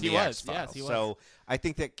 Yes, he was. Yes, he was. So I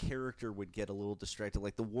think that character would get a little distracted.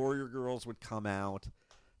 Like the Warrior girls would come out.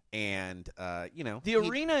 And, the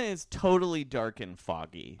arena is totally dark and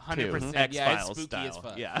foggy. 100%. X-Files it's spooky style. As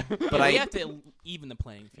fuck. Yeah. But I have to even the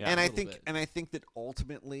playing field. And I think that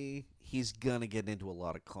ultimately he's gonna get into a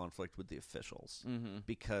lot of conflict with the officials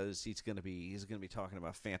because he's gonna be talking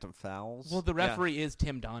about phantom fouls. Well, the referee is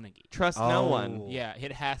Tim Donaghy. Trust no one. Yeah,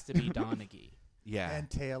 it has to be Donaghy. Yeah. And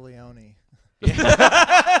Téa Leoni.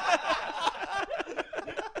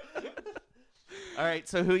 All right,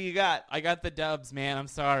 so who you got? I got the Dubs, man. I'm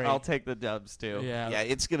sorry. I'll take the Dubs too. Yeah,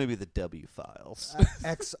 it's gonna be the W Files.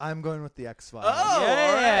 I'm going with the X-Files. Oh,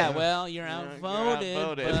 yeah. Right. Well, you're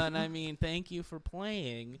outvoted, but I mean, thank you for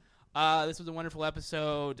playing. This was a wonderful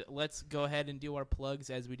episode. Let's go ahead and do our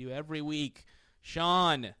plugs as we do every week.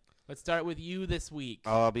 Sean, let's start with you this week.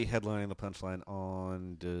 I'll be headlining the Punchline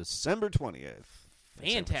on December 20th.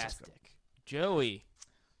 Fantastic, Joey.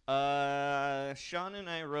 Sean and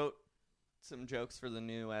I wrote some jokes for the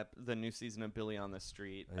new season of Billy on the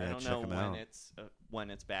Street. Yeah, I don't know when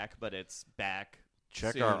it's back, but it's back.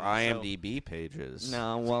 Check soon, our IMDb pages.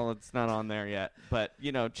 No, well, it's not on there yet. But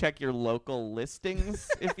check your local listings,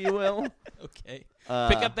 if you will. Okay.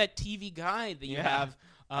 Pick up that TV guide that you have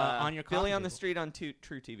on your Billy on table. the Street on True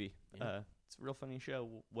TV. Yeah. It's a real funny show,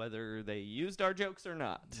 whether they used our jokes or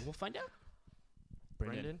not. We'll find out.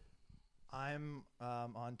 Brendan? I'm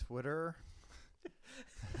on Twitter.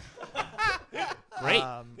 Great.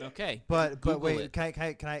 Okay. But Google wait, it.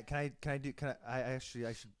 I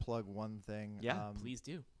should plug one thing. Yeah, please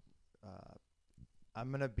do.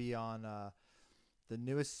 I'm gonna be on the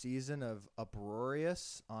newest season of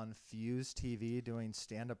Uproarious on Fuse TV doing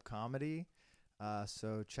stand-up comedy.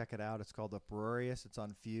 So check it out. It's called Uproarious. It's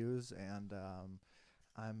on Fuse, and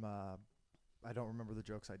I don't remember the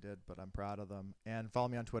jokes I did, but I'm proud of them. And follow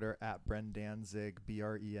me on Twitter at Brendanzig,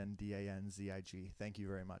 BRENDANZIG. Thank you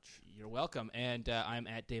very much. You're welcome. And I'm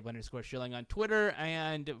at Dave_Schilling on Twitter.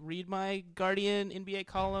 And read my Guardian NBA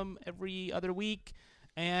column every other week.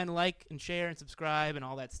 And like and share and subscribe and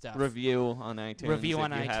all that stuff. Review on iTunes. Review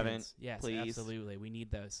on if you iTunes. Haven't, yes, please. absolutely. We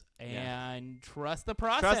need those. And trust the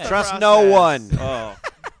process. Trust no one. Oh.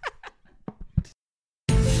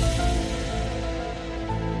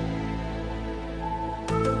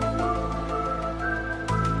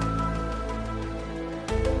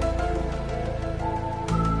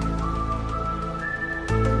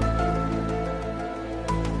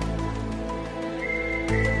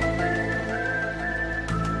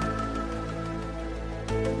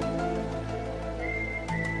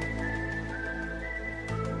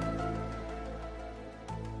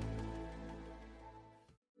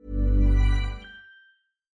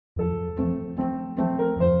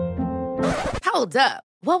 Hold up.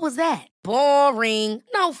 What was that? Boring.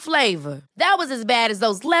 No flavor. That was as bad as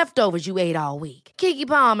those leftovers you ate all week. Keke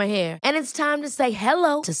Palmer here, and it's time to say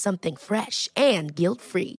hello to something fresh and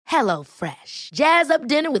guilt-free. Hello Fresh. Jazz up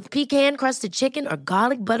dinner with pecan-crusted chicken or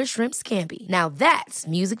garlic butter shrimp scampi. Now that's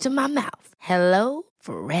music to my mouth. Hello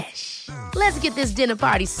Fresh. Let's get this dinner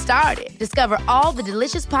party started. Discover all the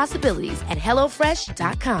delicious possibilities at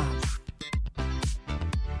hellofresh.com.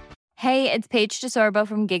 Hey, it's Paige DeSorbo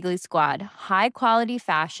from Giggly Squad. High quality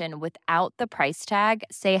fashion without the price tag.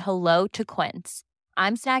 Say hello to Quince.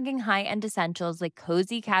 I'm snagging high-end essentials like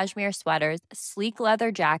cozy cashmere sweaters, sleek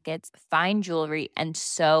leather jackets, fine jewelry, and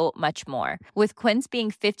so much more. With Quince being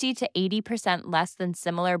 50 to 80% less than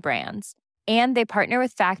similar brands. And they partner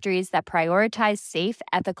with factories that prioritize safe,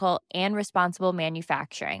 ethical, and responsible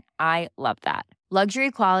manufacturing. I love that.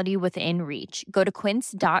 Luxury quality within reach. Go to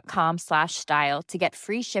quince.com/style to get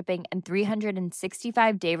free shipping and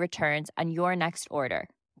 365-day returns on your next order.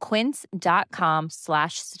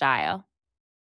 Quince.com/style.